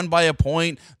State, they won by a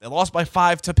point. They lost by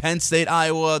 5 to Penn State,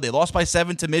 Iowa. They lost by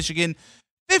 7 to Michigan.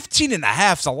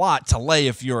 15.5 is a lot to lay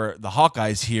if you're the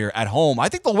Hawkeyes here at home. I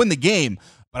think they'll win the game,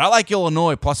 but I like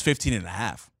Illinois plus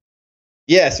 15.5.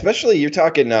 Yeah, especially you're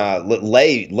talking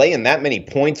laying that many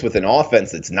points with an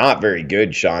offense that's not very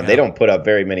good, Sean. Yeah. They don't put up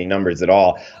very many numbers at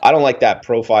all. I don't like that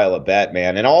profile of bet,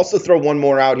 man. And I'll also throw one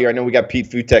more out here. I know we got Pete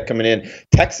Futek coming in.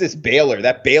 Texas Baylor,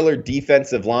 that Baylor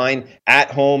defensive line at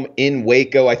home in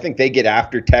Waco. I think they get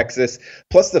after Texas.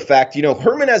 Plus the fact,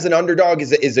 Herman as an underdog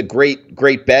is a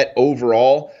great bet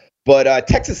overall. But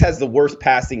Texas has the worst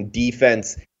passing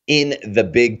defense in the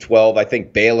Big 12. I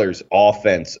think Baylor's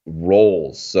offense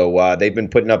rolls. So they've been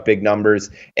putting up big numbers,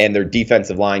 and their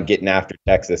defensive line getting after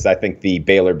Texas. I think the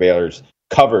Baylors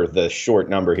cover the short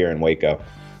number here in Waco.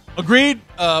 Agreed.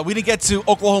 We didn't get to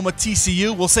Oklahoma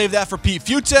TCU. We'll save that for Pete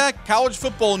Futek. College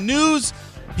football news.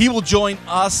 He will join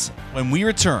us when we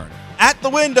return. At the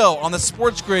Window on the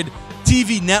Sports Grid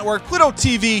TV network, Pluto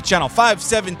TV, channel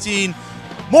 517.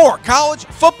 More college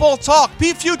football talk.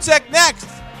 Pete Futek next.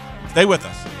 Stay with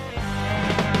us.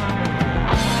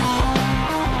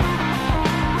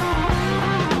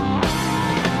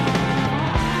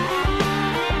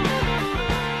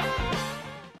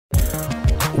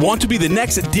 Want to be the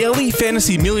next daily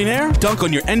fantasy millionaire? Dunk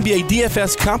on your NBA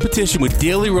DFS competition with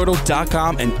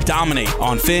DailyRoto.com and dominate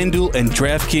on FanDuel and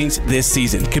DraftKings this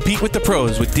season. Compete with the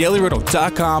pros with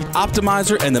DailyRoto.com,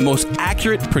 Optimizer, and the most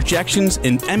accurate projections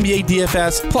in NBA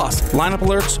DFS, plus lineup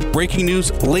alerts, breaking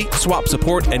news, late swap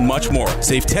support, and much more.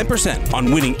 Save 10%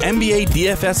 on winning NBA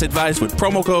DFS advice with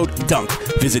promo code DUNK.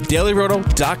 Visit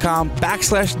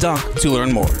DailyRoto.com/dunk to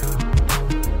learn more.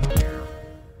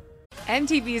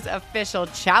 MTV's official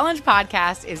Challenge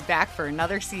podcast is back for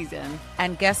another season.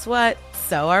 And guess what?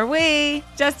 So are we.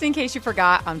 Just in case you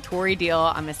forgot, I'm Tori Deal.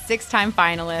 I'm a 6-time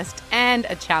finalist and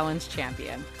a Challenge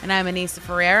champion. And I'm Anissa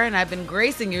Ferreira, and I've been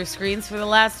gracing your screens for the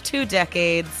last 2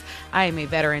 decades. I am a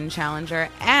veteran challenger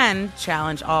and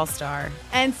Challenge All-Star.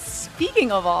 And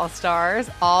speaking of All-Stars,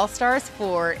 All-Stars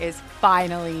 4 is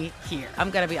finally here. I'm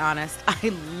going to be honest. I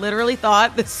literally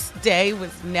thought this day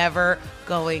was never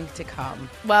going to come.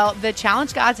 Well, the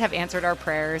challenge gods have answered our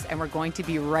prayers, and we're going to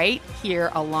be right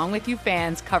here along with you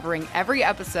fans covering every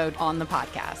episode on the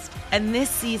podcast. And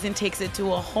this season takes it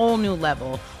to a whole new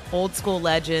level. Old school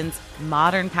legends,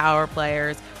 modern power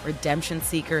players, redemption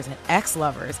seekers, and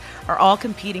ex-lovers are all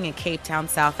competing in Cape Town,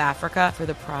 South Africa for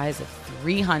the prize of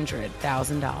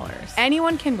 $300,000.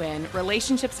 Anyone can win,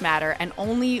 relationships matter, and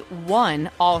only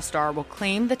one All-Star will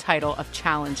claim the title of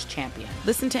Challenge Champion.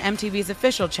 Listen to MTV's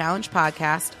official Challenge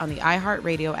podcast on the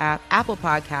iHeartRadio app, Apple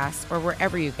Podcasts, or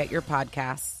wherever you get your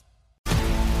podcasts.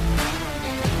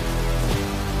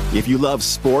 If you love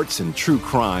sports and true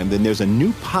crime, then there's a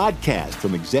new podcast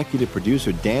from executive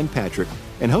producer Dan Patrick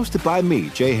and hosted by me,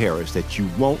 Jay Harris, that you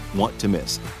won't want to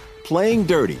miss. Playing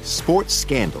Dirty: Sports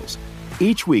Scandals.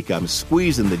 Each week, I'm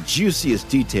squeezing the juiciest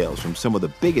details from some of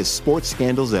the biggest sports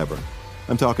scandals ever.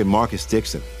 I'm talking Marcus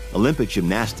Dixon, Olympic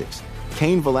gymnastics,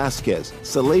 Cain Velasquez,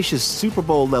 salacious Super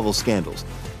Bowl-level scandals.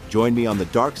 Join me on the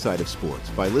dark side of sports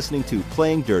by listening to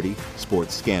Playing Dirty: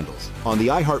 Sports Scandals on the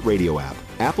iHeartRadio app,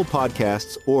 Apple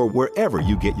Podcasts, or wherever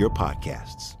you get your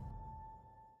podcasts.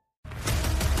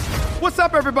 What's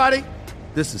up, everybody?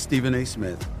 This is Stephen A.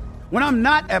 Smith. When I'm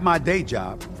not at my day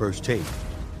job, First Take,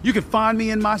 you can find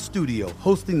me in my studio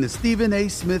hosting the Stephen A.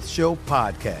 Smith Show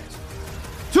podcast.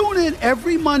 Tune in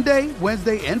every Monday,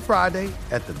 Wednesday, and Friday,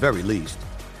 at the very least,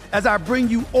 as I bring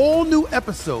you all new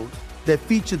episodes that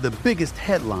feature the biggest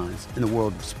headlines in the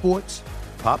world of sports,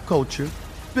 pop culture,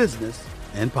 business,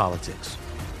 and politics.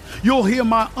 You'll hear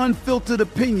my unfiltered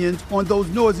opinions on those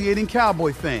nauseating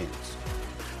Cowboy fans,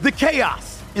 the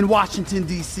chaos in Washington,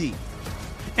 D.C.,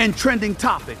 and trending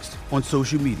topics on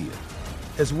social media,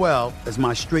 as well as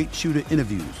my straight shooter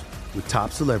interviews with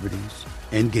top celebrities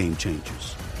and game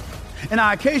changers. And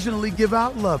I occasionally give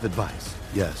out love advice.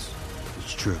 Yes,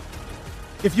 it's true.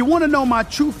 If you want to know my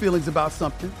true feelings about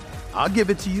something, I'll give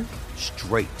it to you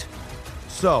straight.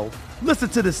 So listen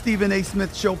to the Stephen A.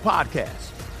 Smith Show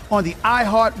podcast on the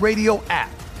iHeartRadio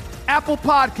app, Apple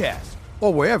Podcasts,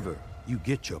 or wherever you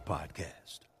get your podcast.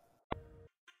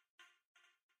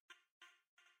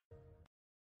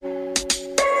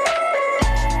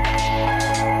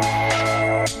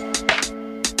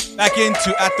 Back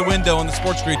into At the Window on the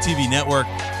Sports Grid TV network.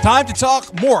 Time to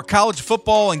talk more college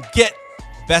football and get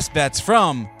best bets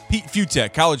from Pete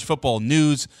Fiutak. College Football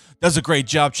News does a great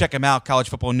job. Check him out,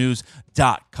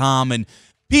 collegefootballnews.com. And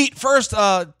Pete, first,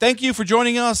 thank you for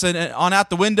joining us and on At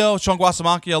the Window. Sean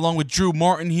Guasamacchia along with Drew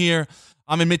Martin here.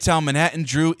 I'm in Midtown Manhattan.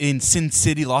 Drew in Sin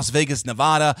City, Las Vegas,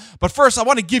 Nevada. But first, I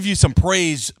want to give you some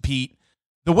praise, Pete.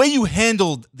 The way you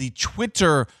handled the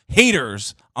Twitter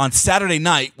haters on Saturday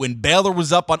night when Baylor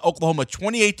was up on Oklahoma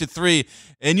 28-3,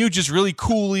 and you just really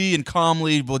coolly and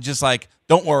calmly were just like,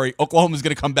 don't worry, Oklahoma's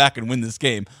going to come back and win this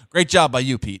game. Great job by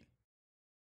you, Pete.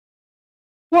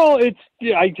 Well, it's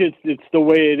the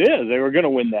way it is. They were going to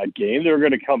win that game. They were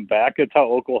going to come back. That's how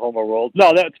Oklahoma rolls.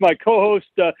 No, that's my co-host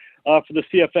for the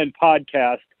CFN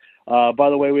podcast. By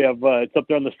the way, we have it's up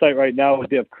there on the site right now.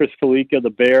 We have Chris Felica,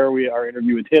 the Bear. We are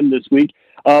interviewing him this week.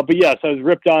 But yes, I was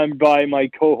ripped on by my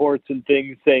cohorts and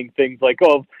things, saying things like,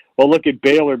 "Oh, well, look at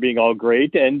Baylor being all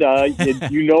great," and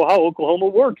you know how Oklahoma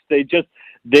works.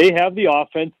 They have the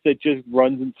offense that just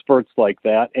runs in spurts like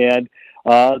that, and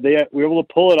they were able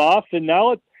to pull it off. And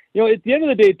now, at the end of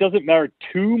the day, it doesn't matter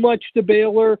too much to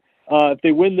Baylor. If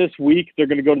they win this week, they're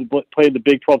going to go to play the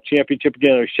Big 12 championship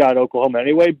again. They're a shot at Oklahoma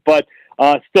anyway, but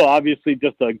still, obviously,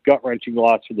 just a gut-wrenching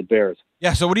loss for the Bears.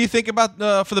 Yeah, so what do you think about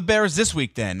for the Bears this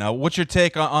week then? What's your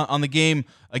take on the game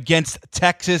against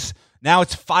Texas? Now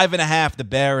it's 5.5, the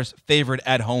Bears favored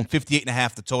at home,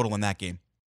 58.5 the total in that game.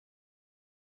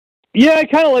 Yeah, I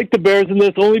kind of like the Bears in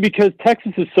this only because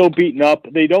Texas is so beaten up.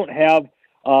 They don't have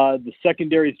the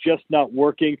secondary is just not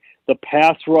working. The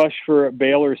pass rush for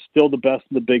Baylor is still the best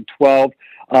in the Big 12.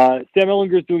 Sam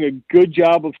Ehlinger is doing a good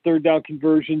job of third down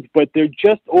conversions, but they're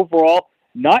just overall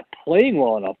not playing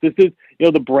well enough. This is,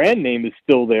 the brand name is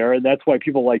still there, and that's why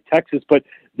people like Texas, but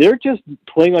they're just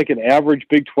playing like an average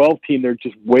Big 12 team. They're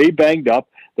just way banged up.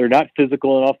 They're not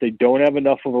physical enough. They don't have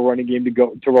enough of a running game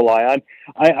to rely on.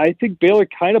 I think Baylor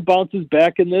kind of bounces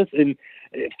back in this, and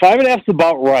 5.5 is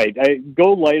about right. I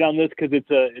go light on this because it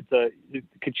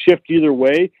could shift either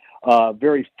way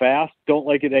very fast. Don't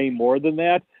like it any more than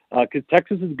that because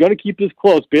Texas is going to keep this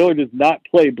close. Baylor does not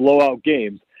play blowout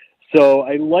games. So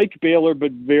I like Baylor,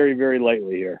 but very, very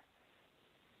lightly here.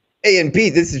 Hey, and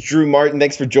Pete, this is Drew Martin.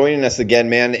 Thanks for joining us again,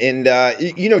 man. And,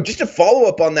 just to follow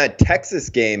up on that Texas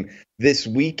game this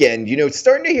weekend,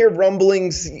 starting to hear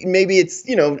rumblings. Maybe it's,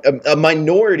 a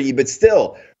minority, but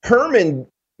still, Herman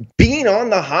being on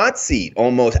the hot seat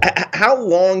almost. How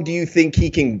long do you think he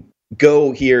can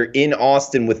go here in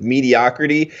Austin with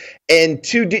mediocrity? And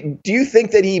two, do you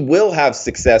think that he will have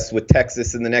success with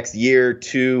Texas in the next year,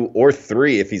 2 or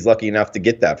 3, if he's lucky enough to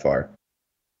get that far?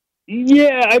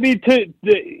 Yeah, I mean,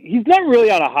 he's not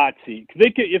really on a hot seat.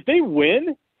 If they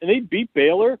win and they beat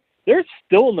Baylor, they're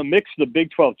still in the mix for the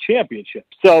Big 12 championship.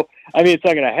 So, I mean, it's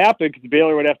not going to happen because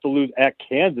Baylor would have to lose at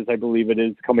Kansas, I believe it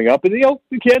is, coming up. And,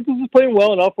 Kansas is playing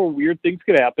well enough where weird things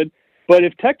could happen. But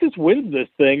if Texas wins this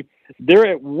thing, they're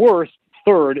at worst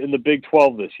third in the Big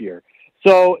 12 this year.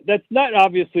 So that's not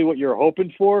obviously what you're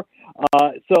hoping for.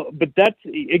 But that's,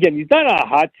 again, he's not on a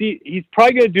hot seat. He's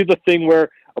probably going to do the thing where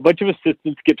a bunch of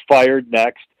assistants get fired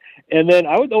next. And then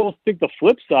I would almost think the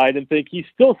flip side and think he's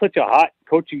still such a hot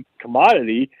coaching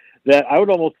commodity that I would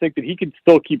almost think that he can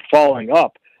still keep following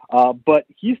up. But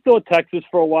he's still at Texas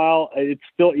for a while. He's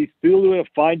still doing a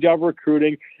fine job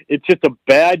recruiting. It's just a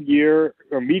bad year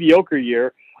or mediocre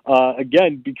year,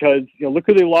 again, because look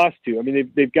who they lost to. I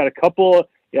mean, they've got a couple.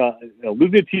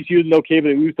 Losing to TCU is okay, but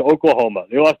they lose to Oklahoma.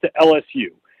 They lost to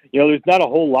LSU. There's not a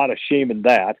whole lot of shame in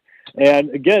that. And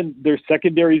again, their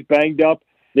secondary's banged up.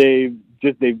 They've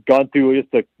gone through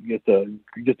just an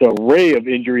array of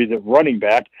injuries at running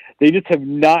back. They just have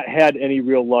not had any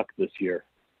real luck this year.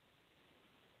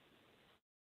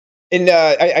 And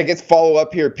I guess follow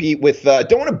up here, Pete, with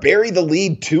don't want to bury the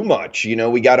lead too much.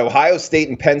 We got Ohio State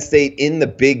and Penn State in the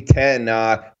Big Ten.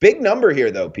 Big number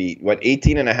here, though, Pete.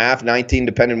 18.5, 19,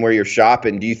 depending where you're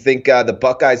shopping. Do you think the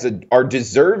Buckeyes are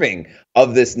deserving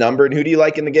of this number? And who do you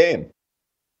like in the game?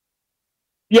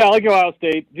 Yeah, I like Ohio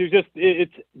State.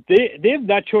 They have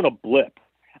not shown a blip.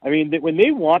 I mean, when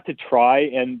they want to try,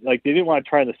 and they didn't want to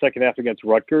try in the second half against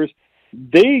Rutgers,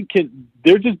 they're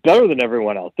just better than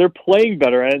everyone else. They're playing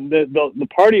better, and the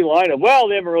party line of, well,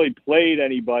 they haven't really played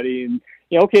anybody, and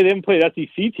okay, they haven't played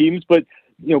SEC teams, but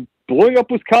blowing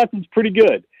up Wisconsin's pretty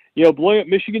good. Blowing up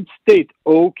Michigan State's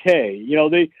okay.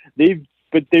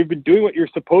 They've been doing what you're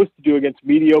supposed to do against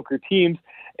mediocre teams,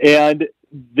 and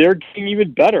they're getting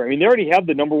even better. I mean, they already have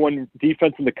the number one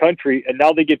defense in the country, and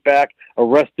now they get back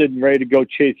arrested and ready to go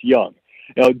Chase Young.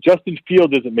 Justin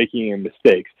Fields isn't making any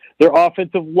mistakes. Their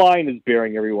offensive line is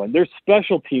bearing everyone. Their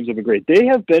special teams have been great. They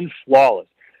have been flawless.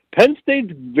 Penn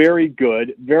State's very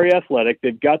good, very athletic.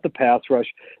 They've got the pass rush.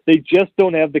 They just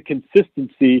don't have the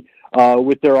consistency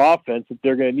with their offense that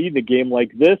they're going to need in a game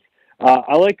like this.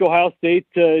 I like Ohio State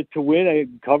to win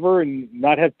and cover and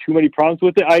not have too many problems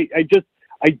with it.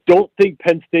 I don't think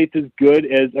Penn State's as good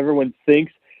as everyone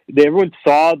thinks. Everyone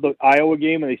saw the Iowa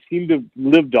game, and they seem to have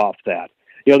lived off that.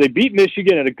 They beat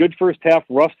Michigan at a good first half,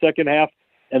 rough second half,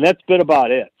 and that's been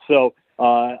about it. So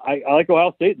I like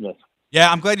Ohio State in this. Yeah,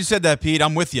 I'm glad you said that, Pete.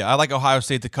 I'm with you. I like Ohio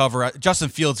State to cover. Justin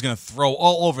Fields is going to throw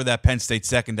all over that Penn State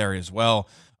secondary as well.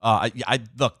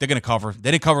 Look, they're going to cover.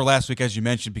 They didn't cover last week, as you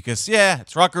mentioned, because,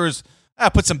 it's Rutgers.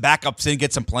 Put some backups in,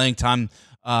 get some playing time.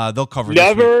 They'll cover.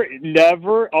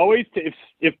 Never. Always.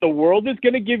 If the world is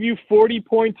going to give you 40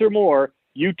 points or more,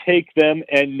 you take them,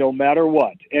 and no matter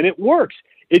what. And it works.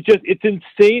 It's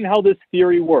insane how this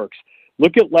theory works.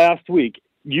 Look at last week.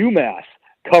 UMass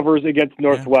covers against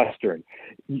Northwestern.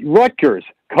 Yeah. Rutgers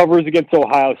covers against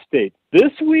Ohio State.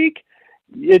 This week,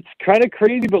 it's kind of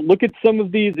crazy, but look at some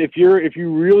of these. If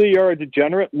you really are a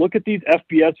degenerate, look at these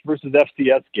FBS versus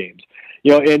FCS games.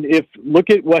 And look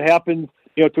at what happens,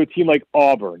 to a team like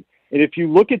Auburn. And if you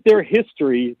look at their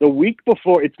history, the week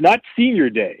before, it's not senior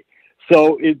day.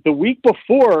 So the week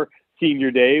before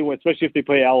senior day, especially if they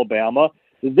play Alabama,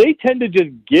 they tend to just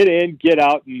get in, get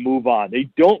out, and move on. They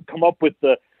don't come up with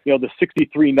the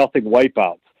 63-0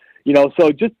 wipeouts.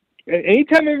 So just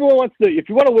anytime everyone wants to, if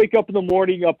you want to wake up in the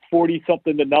morning up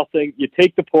 40-something to nothing, you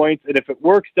take the points, and if it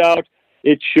works out,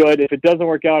 it should. If it doesn't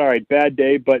work out, all right, bad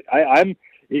day. But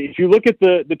if you look at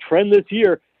the trend this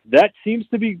year, that seems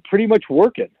to be pretty much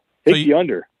working. Take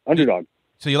the underdog.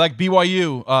 So you like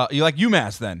BYU? You like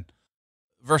UMass then?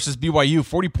 Versus BYU,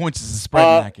 40 points is a spread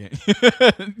in that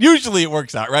game. Usually it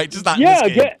works out, right? Just not in this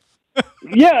game.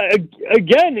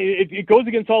 Again, it goes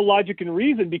against all logic and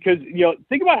reason because,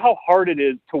 think about how hard it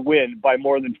is to win by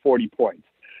more than 40 points.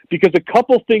 Because a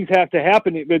couple things have to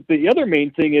happen. But the other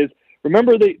main thing is,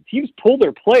 remember, the teams pull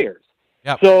their players.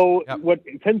 Yep. So what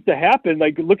tends to happen,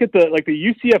 look at the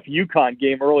UCF-UConn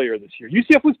game earlier this year.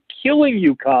 UCF was killing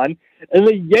UConn, and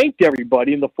they yanked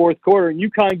everybody in the fourth quarter, and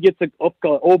UConn gets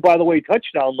by the way,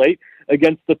 touchdown late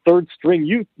against the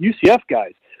third-string UCF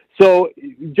guys. So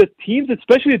just teams,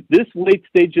 especially at this late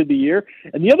stage of the year.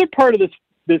 And the other part of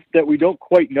this that we don't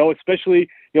quite know, especially,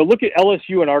 look at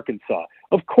LSU and Arkansas.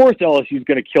 Of course LSU is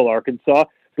going to kill Arkansas,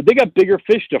 but they got bigger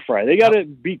fish to fry. They got to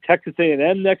beat Texas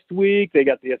A&M next week. They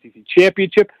got the SEC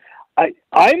championship.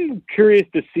 I'm curious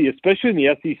to see, especially in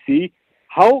the SEC,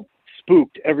 how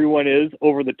spooked everyone is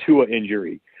over the Tua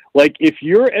injury. Like, if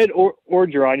you're Ed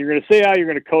Orgeron, you're going to say how you're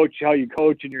going to coach, how you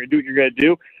coach, and you're going to do what you're going to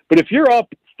do. But if you're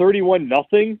up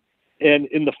 31-0 and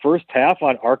in the first half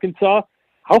on Arkansas,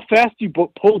 how fast do you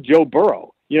pull Joe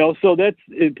Burrow? So that's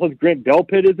 – plus Grant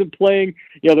Delpit isn't playing.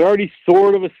 They're already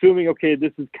sort of assuming, okay,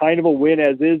 this is kind of a win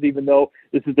as is, even though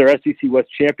this is their SEC West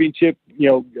championship,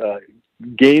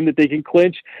 game that they can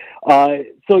clinch.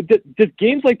 So just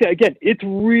games like that, again, it's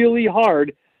really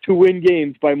hard to win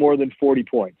games by more than 40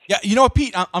 points. Yeah, you know what,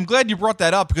 Pete? I'm glad you brought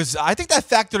that up because I think that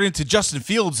factored into Justin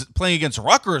Fields playing against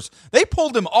Rutgers. They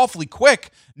pulled him awfully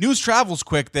quick. News travels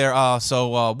quick there,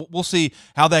 so we'll see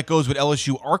how that goes with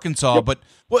LSU Arkansas. Yep. But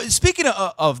speaking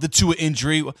of the Tua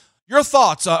injury, your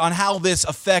thoughts on how this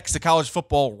affects the college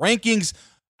football rankings?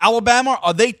 Alabama,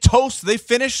 are they toast? Are they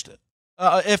finished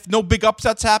if no big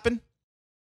upsets happen?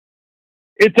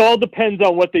 It all depends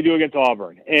on what they do against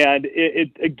Auburn. And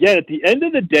again, at the end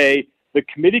of the day, the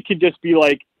committee can just be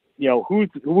like, who are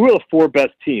the 4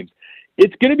 best teams?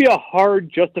 It's going to be a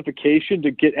hard justification to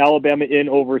get Alabama in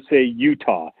over, say,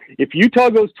 Utah. If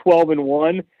Utah goes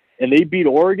 12-1 and they beat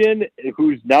Oregon,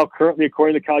 who's now currently,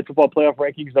 according to the College Football Playoff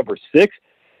rankings, number 6,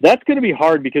 that's going to be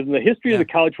hard because in the history of the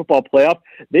College Football Playoff,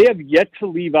 they have yet to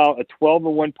leave out a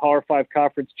 12-1 Power 5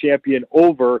 conference champion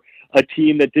over a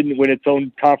team that didn't win its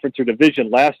own conference or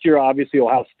division. Last year, obviously,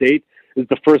 Ohio State is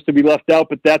the first to be left out,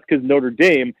 but that's because Notre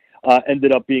Dame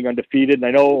ended up being undefeated. And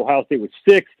I know Ohio State was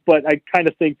 6th, but I kind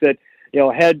of think that,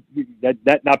 had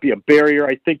that not be a barrier,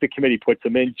 I think the committee puts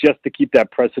them in just to keep that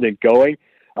precedent going.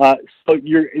 So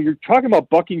you're talking about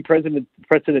bucking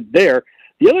precedent there.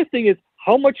 The other thing is,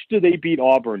 how much do they beat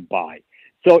Auburn by?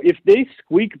 So if they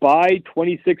squeak by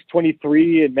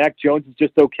 26-23 and Mac Jones is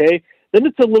just okay, then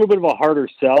it's a little bit of a harder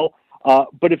sell.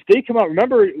 But if they come out,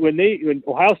 remember when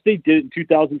Ohio State did it in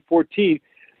 2014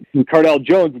 with Cardale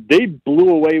Jones, they blew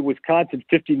away Wisconsin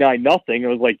 59-0. It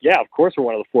was like, yeah, of course we're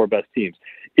one of the 4 best teams.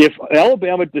 If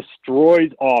Alabama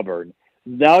destroys Auburn,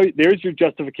 now there's your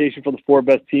justification for the 4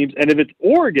 best teams. And if it's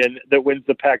Oregon that wins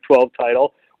the Pac-12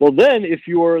 title, well, then if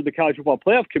you're the College Football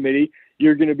Playoff Committee,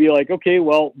 you're going to be like, okay,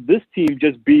 well, this team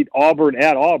just beat Auburn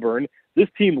at Auburn. This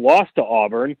team lost to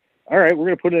Auburn. All right, we're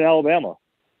going to put it in Alabama.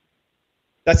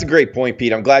 That's a great point,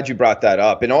 Pete. I'm glad you brought that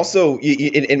up. And also,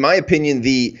 in my opinion,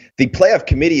 the playoff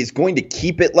committee is going to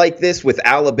keep it like this with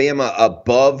Alabama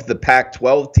above the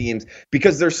Pac-12 teams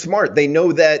because they're smart. They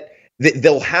know that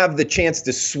they'll have the chance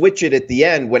to switch it at the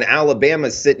end when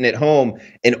Alabama's sitting at home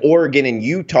and Oregon and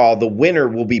Utah, the winner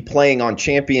will be playing on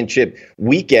championship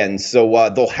weekends. So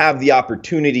they'll have the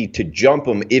opportunity to jump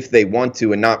them if they want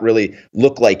to and not really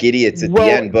look like idiots at the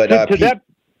end. But go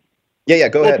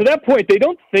ahead. To that point, they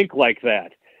don't think like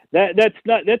that.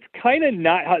 That's kind of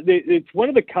not how it's one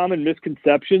of the common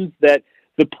misconceptions that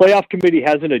the playoff committee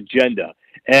has an agenda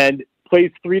and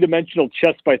plays 3-dimensional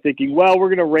chess by thinking, well, we're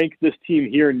going to rank this team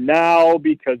here now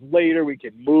because later we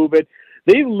can move it.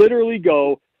 They literally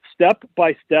go step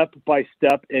by step by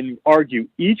step and argue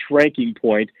each ranking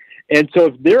point. And so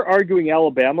if they're arguing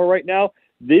Alabama right now,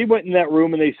 they went in that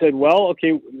room and they said, well,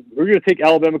 okay, we're going to take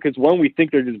Alabama because, 1, we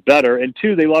think they're just better, and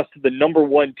 2, they lost to the number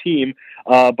 1 team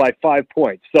by 5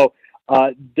 points. So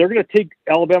they're going to take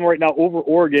Alabama right now over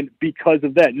Oregon because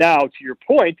of that. Now, to your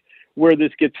point, where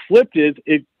this gets flipped is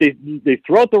they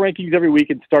throw out the rankings every week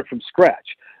and start from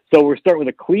scratch. So we're starting with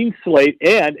a clean slate,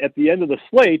 and at the end of the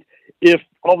slate, if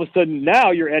all of a sudden now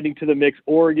you're adding to the mix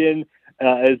Oregon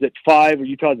is at 5 or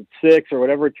Utah's at 6 or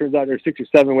whatever it turns out, or 6 or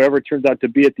 7, whatever it turns out to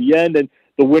be at the end, and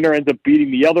the winner ends up beating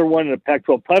the other one in a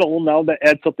Pac-12 title, well, now that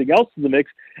adds something else to the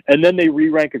mix, and then they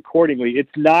re-rank accordingly.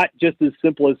 It's not just as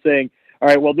simple as saying, all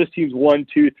right, well, this team's 1,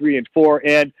 2, 3, and 4,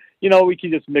 and, we can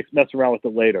just mess around with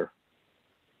it later.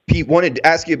 Pete, wanted to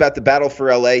ask you about the battle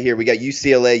for LA here. We got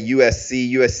UCLA,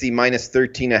 USC minus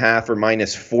 13.5 or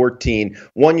minus 14.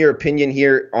 Your opinion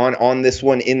here on this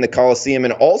one in the Coliseum,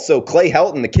 and also Clay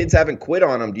Helton, the kids haven't quit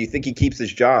on him. Do you think he keeps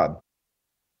his job?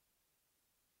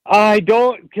 I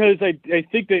don't, because I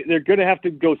think that they're going to have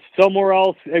to go somewhere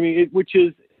else. I mean, which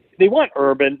is they want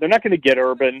Urban. They're not going to get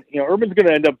Urban. Urban's going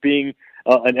to end up being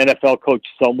an NFL coach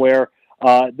somewhere.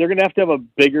 They're going to have a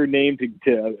bigger name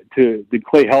to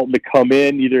Clay Helton to come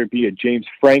in, either be a James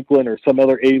Franklin or some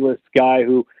other A-list guy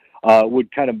who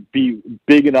would kind of be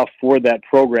big enough for that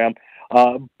program.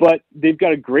 But they've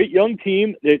got a great young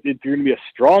team. They're going to be a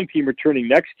strong team returning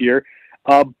next year.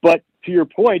 But to your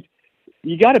point,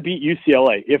 you got to beat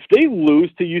UCLA. If they lose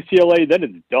to UCLA, then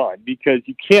it's done, because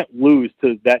you can't lose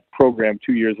to that program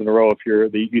 2 years in a row if you're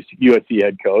the USC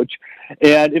head coach.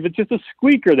 And if it's just a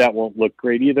squeaker, that won't look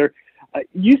great either.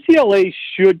 UCLA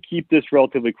should keep this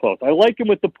relatively close. I like him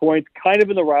with the points, kind of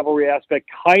in the rivalry aspect,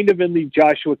 kind of in the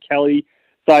Joshua Kelly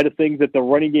side of things, that the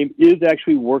running game is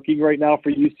actually working right now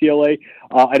for UCLA.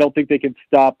 I don't think they can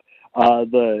stop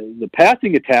the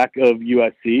passing attack of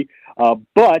USC,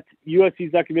 but USC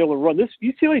is not going to be able to run. This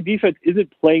UCLA defense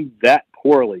isn't playing that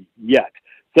poorly yet.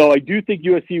 So I do think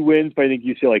USC wins, but I think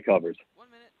UCLA covers.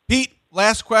 Pete,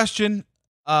 last question.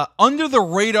 Under the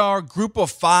radar group of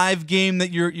 5 game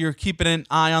that you're keeping an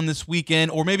eye on this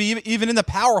weekend, or maybe even in the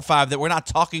Power 5 that we're not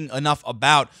talking enough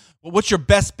about, what's your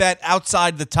best bet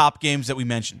outside the top games that we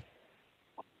mentioned?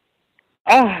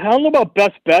 I don't know about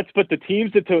best bets, but the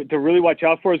teams that to really watch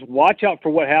out for is watch out for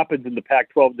what happens in the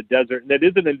Pac-12 in the desert. And that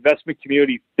is an investment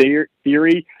community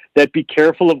theory that be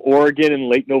careful of Oregon in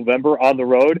late November on the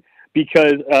road,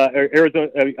 because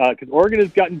Oregon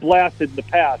has gotten blasted in the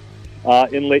past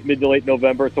in mid to late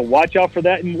November. So watch out for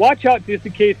that, and watch out just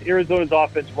in case Arizona's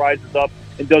offense rises up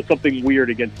and does something weird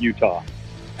against Utah.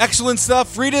 Excellent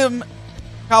stuff.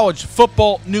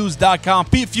 FreedomCollegeFootballNews.com.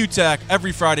 Pete Fiutak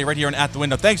every Friday right here on At the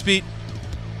Window. Thanks, Pete.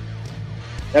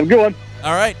 Have a good one.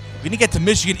 All right. We didn't get to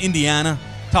Michigan, Indiana.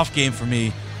 Tough game for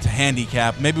me to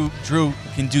handicap. Maybe Drew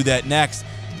can do that next.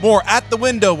 More At the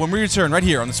Window when we return right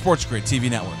here on the Sports Grid TV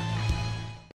network.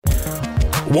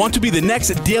 Want to be the next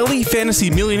daily fantasy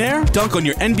millionaire? Dunk on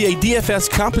your NBA DFS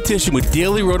competition with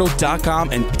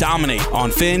DailyRoto.com and dominate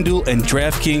on FanDuel and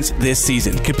DraftKings this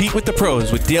season. Compete with the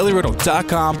pros with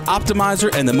DailyRoto.com,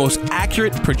 Optimizer, and the most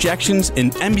accurate projections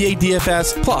in NBA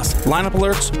DFS, plus lineup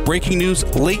alerts, breaking news,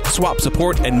 late swap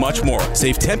support, and much more.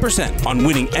 Save 10% on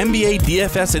winning NBA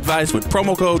DFS advice with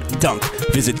promo code DUNK.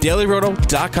 Visit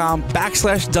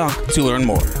DailyRoto.com/dunk to learn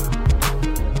more.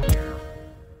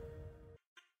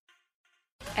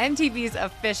 MTV's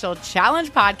official Challenge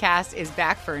podcast is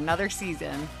back for another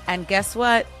season. And guess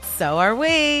what? So are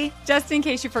we. Just in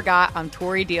case you forgot, I'm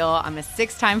Tori Deal. I'm a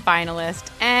 6-time finalist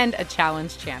and a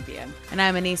Challenge champion. And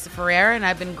I'm Anissa Ferreira, and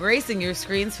I've been gracing your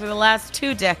screens for the last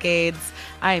 2 decades.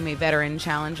 I am a veteran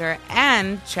challenger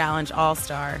and Challenge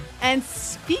All-Star. And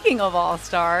speaking of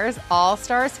All-Stars,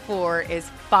 All-Stars 4 is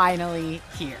finally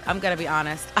here. I'm going to be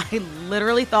honest. I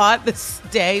literally thought this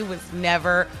day was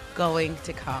never going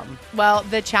to come. Well,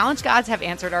 the Challenge gods have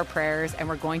answered our prayers, and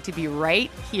we're going to be right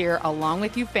here along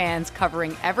with you fans,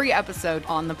 covering every episode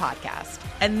on the podcast.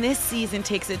 And this season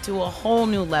takes it to a whole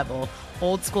new level.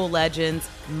 Old school legends,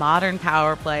 modern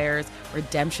power players,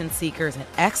 redemption seekers, and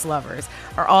ex-lovers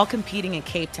are all competing in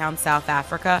Cape Town, South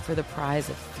Africa for the prize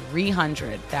of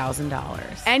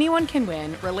 $300,000. Anyone can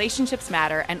win, relationships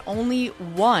matter, and only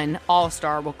one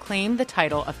All-Star will claim the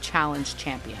title of Challenge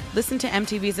champion. Listen to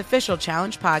MTV's official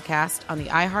Challenge podcast on the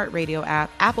iHeartRadio app,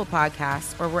 Apple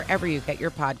Podcasts, or wherever you get your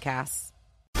podcasts.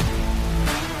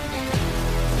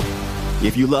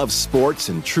 If you love sports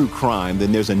and true crime,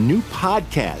 then there's a new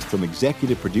podcast from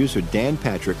executive producer Dan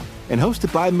Patrick and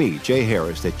hosted by me, Jay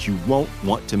Harris, that you won't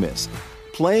want to miss.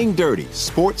 Playing Dirty: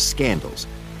 Sports Scandals.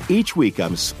 Each week,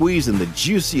 I'm squeezing the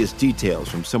juiciest details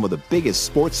from some of the biggest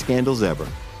sports scandals ever.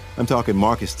 I'm talking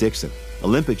Marcus Dixon,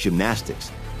 Olympic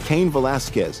gymnastics, Cain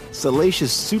Velasquez,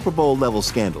 salacious Super Bowl-level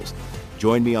scandals.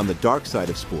 Join me on the dark side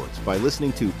of sports by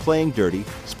listening to Playing Dirty: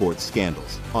 Sports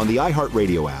Scandals on the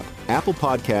iHeartRadio app, Apple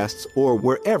Podcasts, or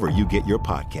wherever you get your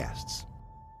podcasts.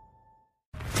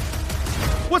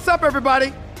 What's up,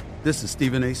 everybody? This is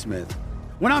Stephen A. Smith.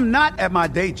 When I'm not at my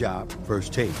day job,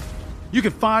 First Take, you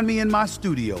can find me in my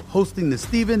studio hosting the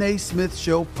Stephen A. Smith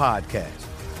Show podcast.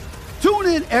 Tune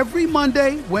in every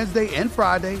Monday, Wednesday, and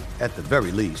Friday, at the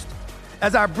very least,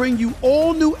 as I bring you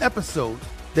all new episodes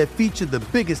that feature the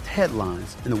biggest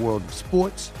headlines in the world of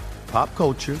sports, pop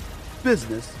culture,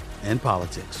 business, and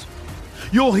politics.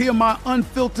 You'll hear my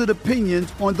unfiltered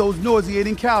opinions on those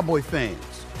nauseating Cowboy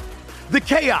fans, the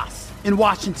chaos in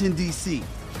Washington, D.C.,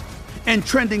 and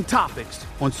trending topics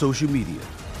on social media,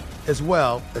 as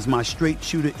well as my straight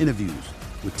shooter interviews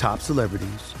with top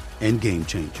celebrities and game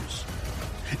changers.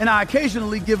 And I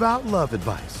occasionally give out love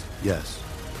advice. Yes,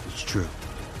 it's true.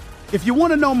 If you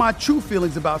want to know my true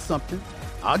feelings about something,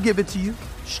 I'll give it to you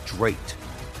straight.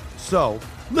 So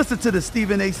listen to the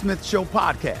Stephen A. Smith Show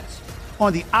podcast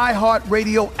on the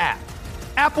iHeartRadio app,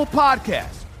 Apple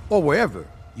Podcasts, or wherever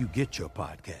you get your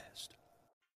podcast.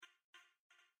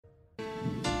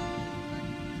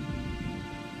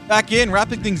 Back in,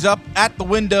 wrapping things up at the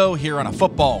window here on a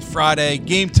Football Friday.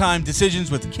 Game time decisions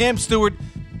with Cam Stewart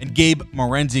and Gabe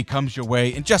Morenzi comes your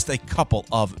way in just a couple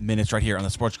of minutes right here on the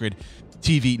Sports Grid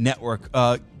TV network.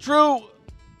 Drew,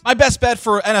 My best bet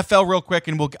for NFL real quick,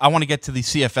 and I want to get to the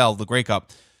CFL, the Grey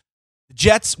Cup. The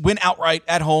Jets win outright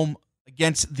at home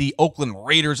against the Oakland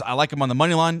Raiders. I like them on the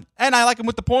money line, and I like them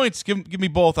with the points. Give me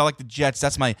both. I like the Jets.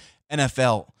 That's my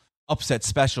NFL upset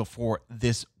special for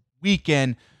this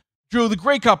weekend. Drew, the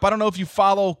Grey Cup, I don't know if you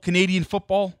follow Canadian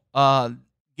football.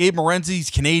 Gabe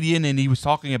Morenzi's Canadian, and he was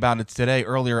talking about it today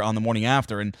earlier on the morning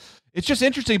after. And it's just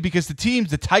interesting because the teams,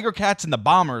 the Tiger Cats and the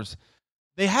Bombers,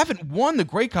 they haven't won the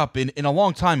Grey Cup in a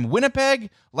long time. Winnipeg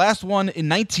last won in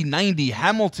 1990.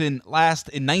 Hamilton last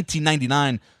in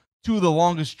 1999. Two of the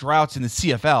longest droughts in the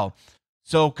CFL.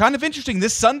 So kind of interesting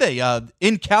this Sunday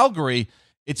in Calgary,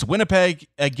 it's Winnipeg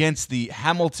against the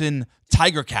Hamilton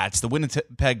Tiger Cats, the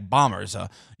Winnipeg Bombers.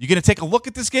 You going to take a look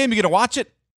at this game? You going to watch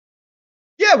it?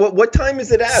 Yeah, what time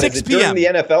is it at? 6 is it p.m.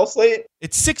 during the NFL slate?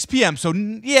 It's 6 p.m. So,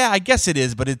 yeah, I guess it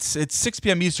is, but it's 6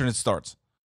 p.m. Eastern it starts.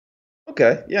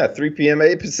 Okay, yeah, 3 p.m.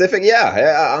 Pacific.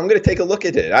 Yeah, I'm going to take a look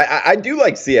at it. I do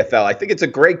like CFL. I think it's a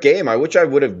great game. I wish I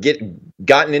would have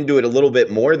gotten into it a little bit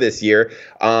more this year.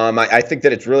 I think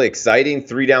that it's really exciting.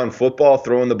 3-down football,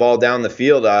 throwing the ball down the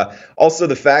field. Also,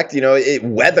 the fact,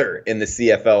 weather in the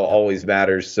CFL always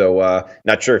matters. So,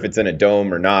 not sure if it's in a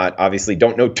dome or not. Obviously,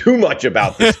 don't know too much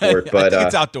about the sport, but I think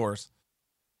it's outdoors.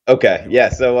 Okay, yeah.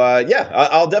 So,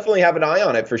 I'll definitely have an eye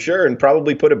on it for sure, and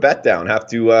probably put a bet down. Have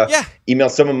to email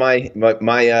some of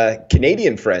my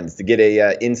Canadian friends to get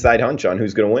a inside hunch on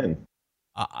who's going to win.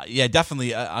 Yeah,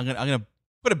 definitely. I'm gonna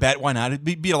put a bet. Why not?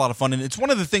 It'd be a lot of fun, and it's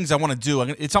one of the things I want to do.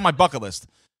 It's on my bucket list.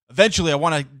 Eventually, I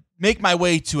want to make my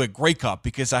way to a Grey Cup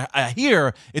because I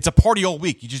hear it's a party all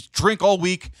week. You just drink all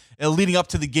week leading up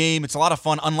to the game. It's a lot of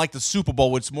fun. Unlike the Super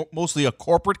Bowl, which is mostly a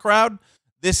corporate crowd,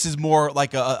 this is more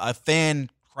like a fan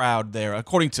crowd there,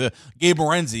 according to Gabe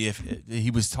Morenzi, if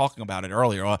he was talking about it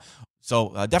earlier. So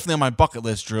definitely on my bucket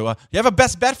list, Drew. You have a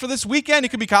best bet for this weekend? It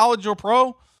could be college or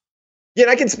pro. Yeah,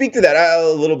 and I can speak to that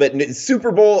a little bit.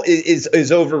 Super Bowl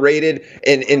is overrated,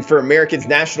 and for Americans,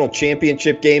 national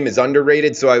championship game is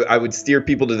underrated. So I would steer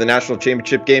people to the national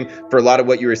championship game for a lot of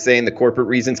what you were saying, the corporate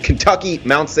reasons. Kentucky,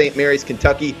 Mount St. Mary's,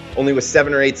 Kentucky, only with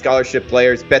 7 or 8 scholarship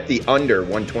players. Bet the under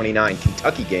 129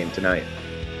 Kentucky game tonight.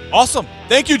 Awesome.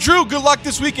 Thank you, Drew. Good luck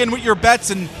this weekend with your bets.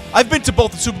 And I've been to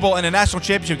both the Super Bowl and a national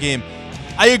championship game.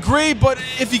 I agree, but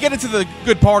if you get into the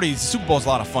good parties, Super Bowl is a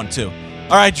lot of fun, too.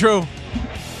 All right, Drew.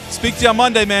 Speak to you on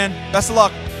Monday, man. Best of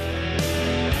luck.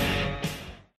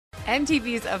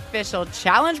 MTV's official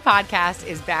Challenge podcast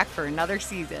is back for another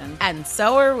season. And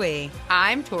so are we.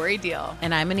 I'm Tori Deal.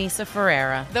 And I'm Anissa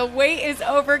Ferreira. The wait is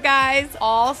over, guys.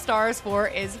 All Stars 4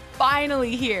 is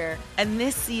finally here. And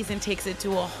this season takes it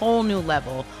to a whole new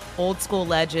level. Old school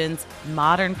legends,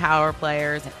 modern power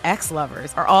players, and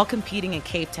ex-lovers are all competing in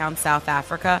Cape Town, South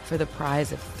Africa for the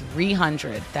prize of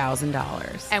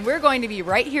 $300,000. And we're going to be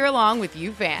right here along with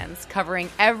you fans, covering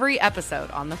every episode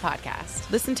on the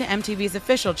podcast. Listen to MTV's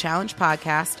official Challenge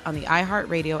podcast on the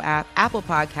iHeartRadio app, Apple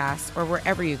Podcasts, or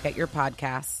wherever you get your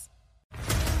podcasts.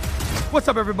 What's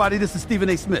up, everybody? This is Stephen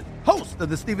A. Smith, host of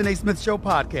the Stephen A. Smith Show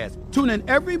podcast. Tune in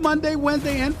every Monday,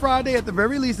 Wednesday, and Friday at the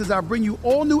very least as I bring you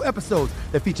all new episodes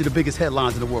that feature the biggest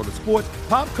headlines in the world of sports,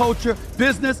 pop culture,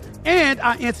 business, and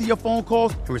I answer your phone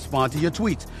calls and respond to your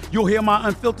tweets. You'll hear my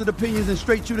unfiltered opinions and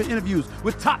straight-shooter interviews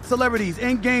with top celebrities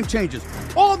and game changers.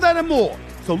 All of that and more.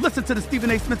 So listen to the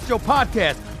Stephen A. Smith Show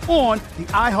podcast on the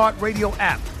iHeartRadio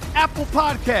app, Apple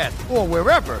Podcasts, or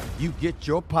wherever you get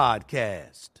your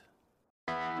podcast.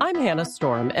 I'm Hannah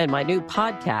Storm, and my new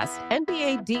podcast,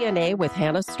 NBA DNA with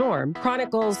Hannah Storm,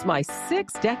 chronicles my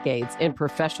 6 decades in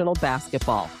professional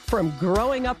basketball. From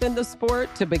growing up in the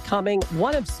sport to becoming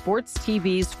one of sports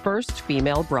TV's first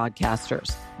female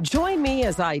broadcasters. Join me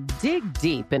as I dig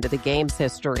deep into the game's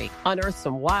history, unearth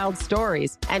some wild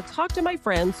stories, and talk to my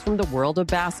friends from the world of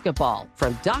basketball,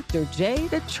 from Dr. J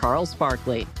to Charles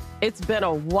Barkley. It's been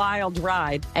a wild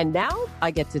ride, and now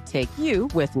I get to take you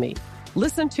with me.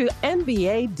 Listen to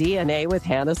NBA DNA with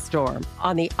Hannah Storm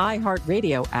on the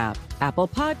iHeartRadio app, Apple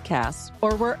Podcasts,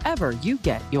 or wherever you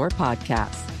get your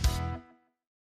podcasts.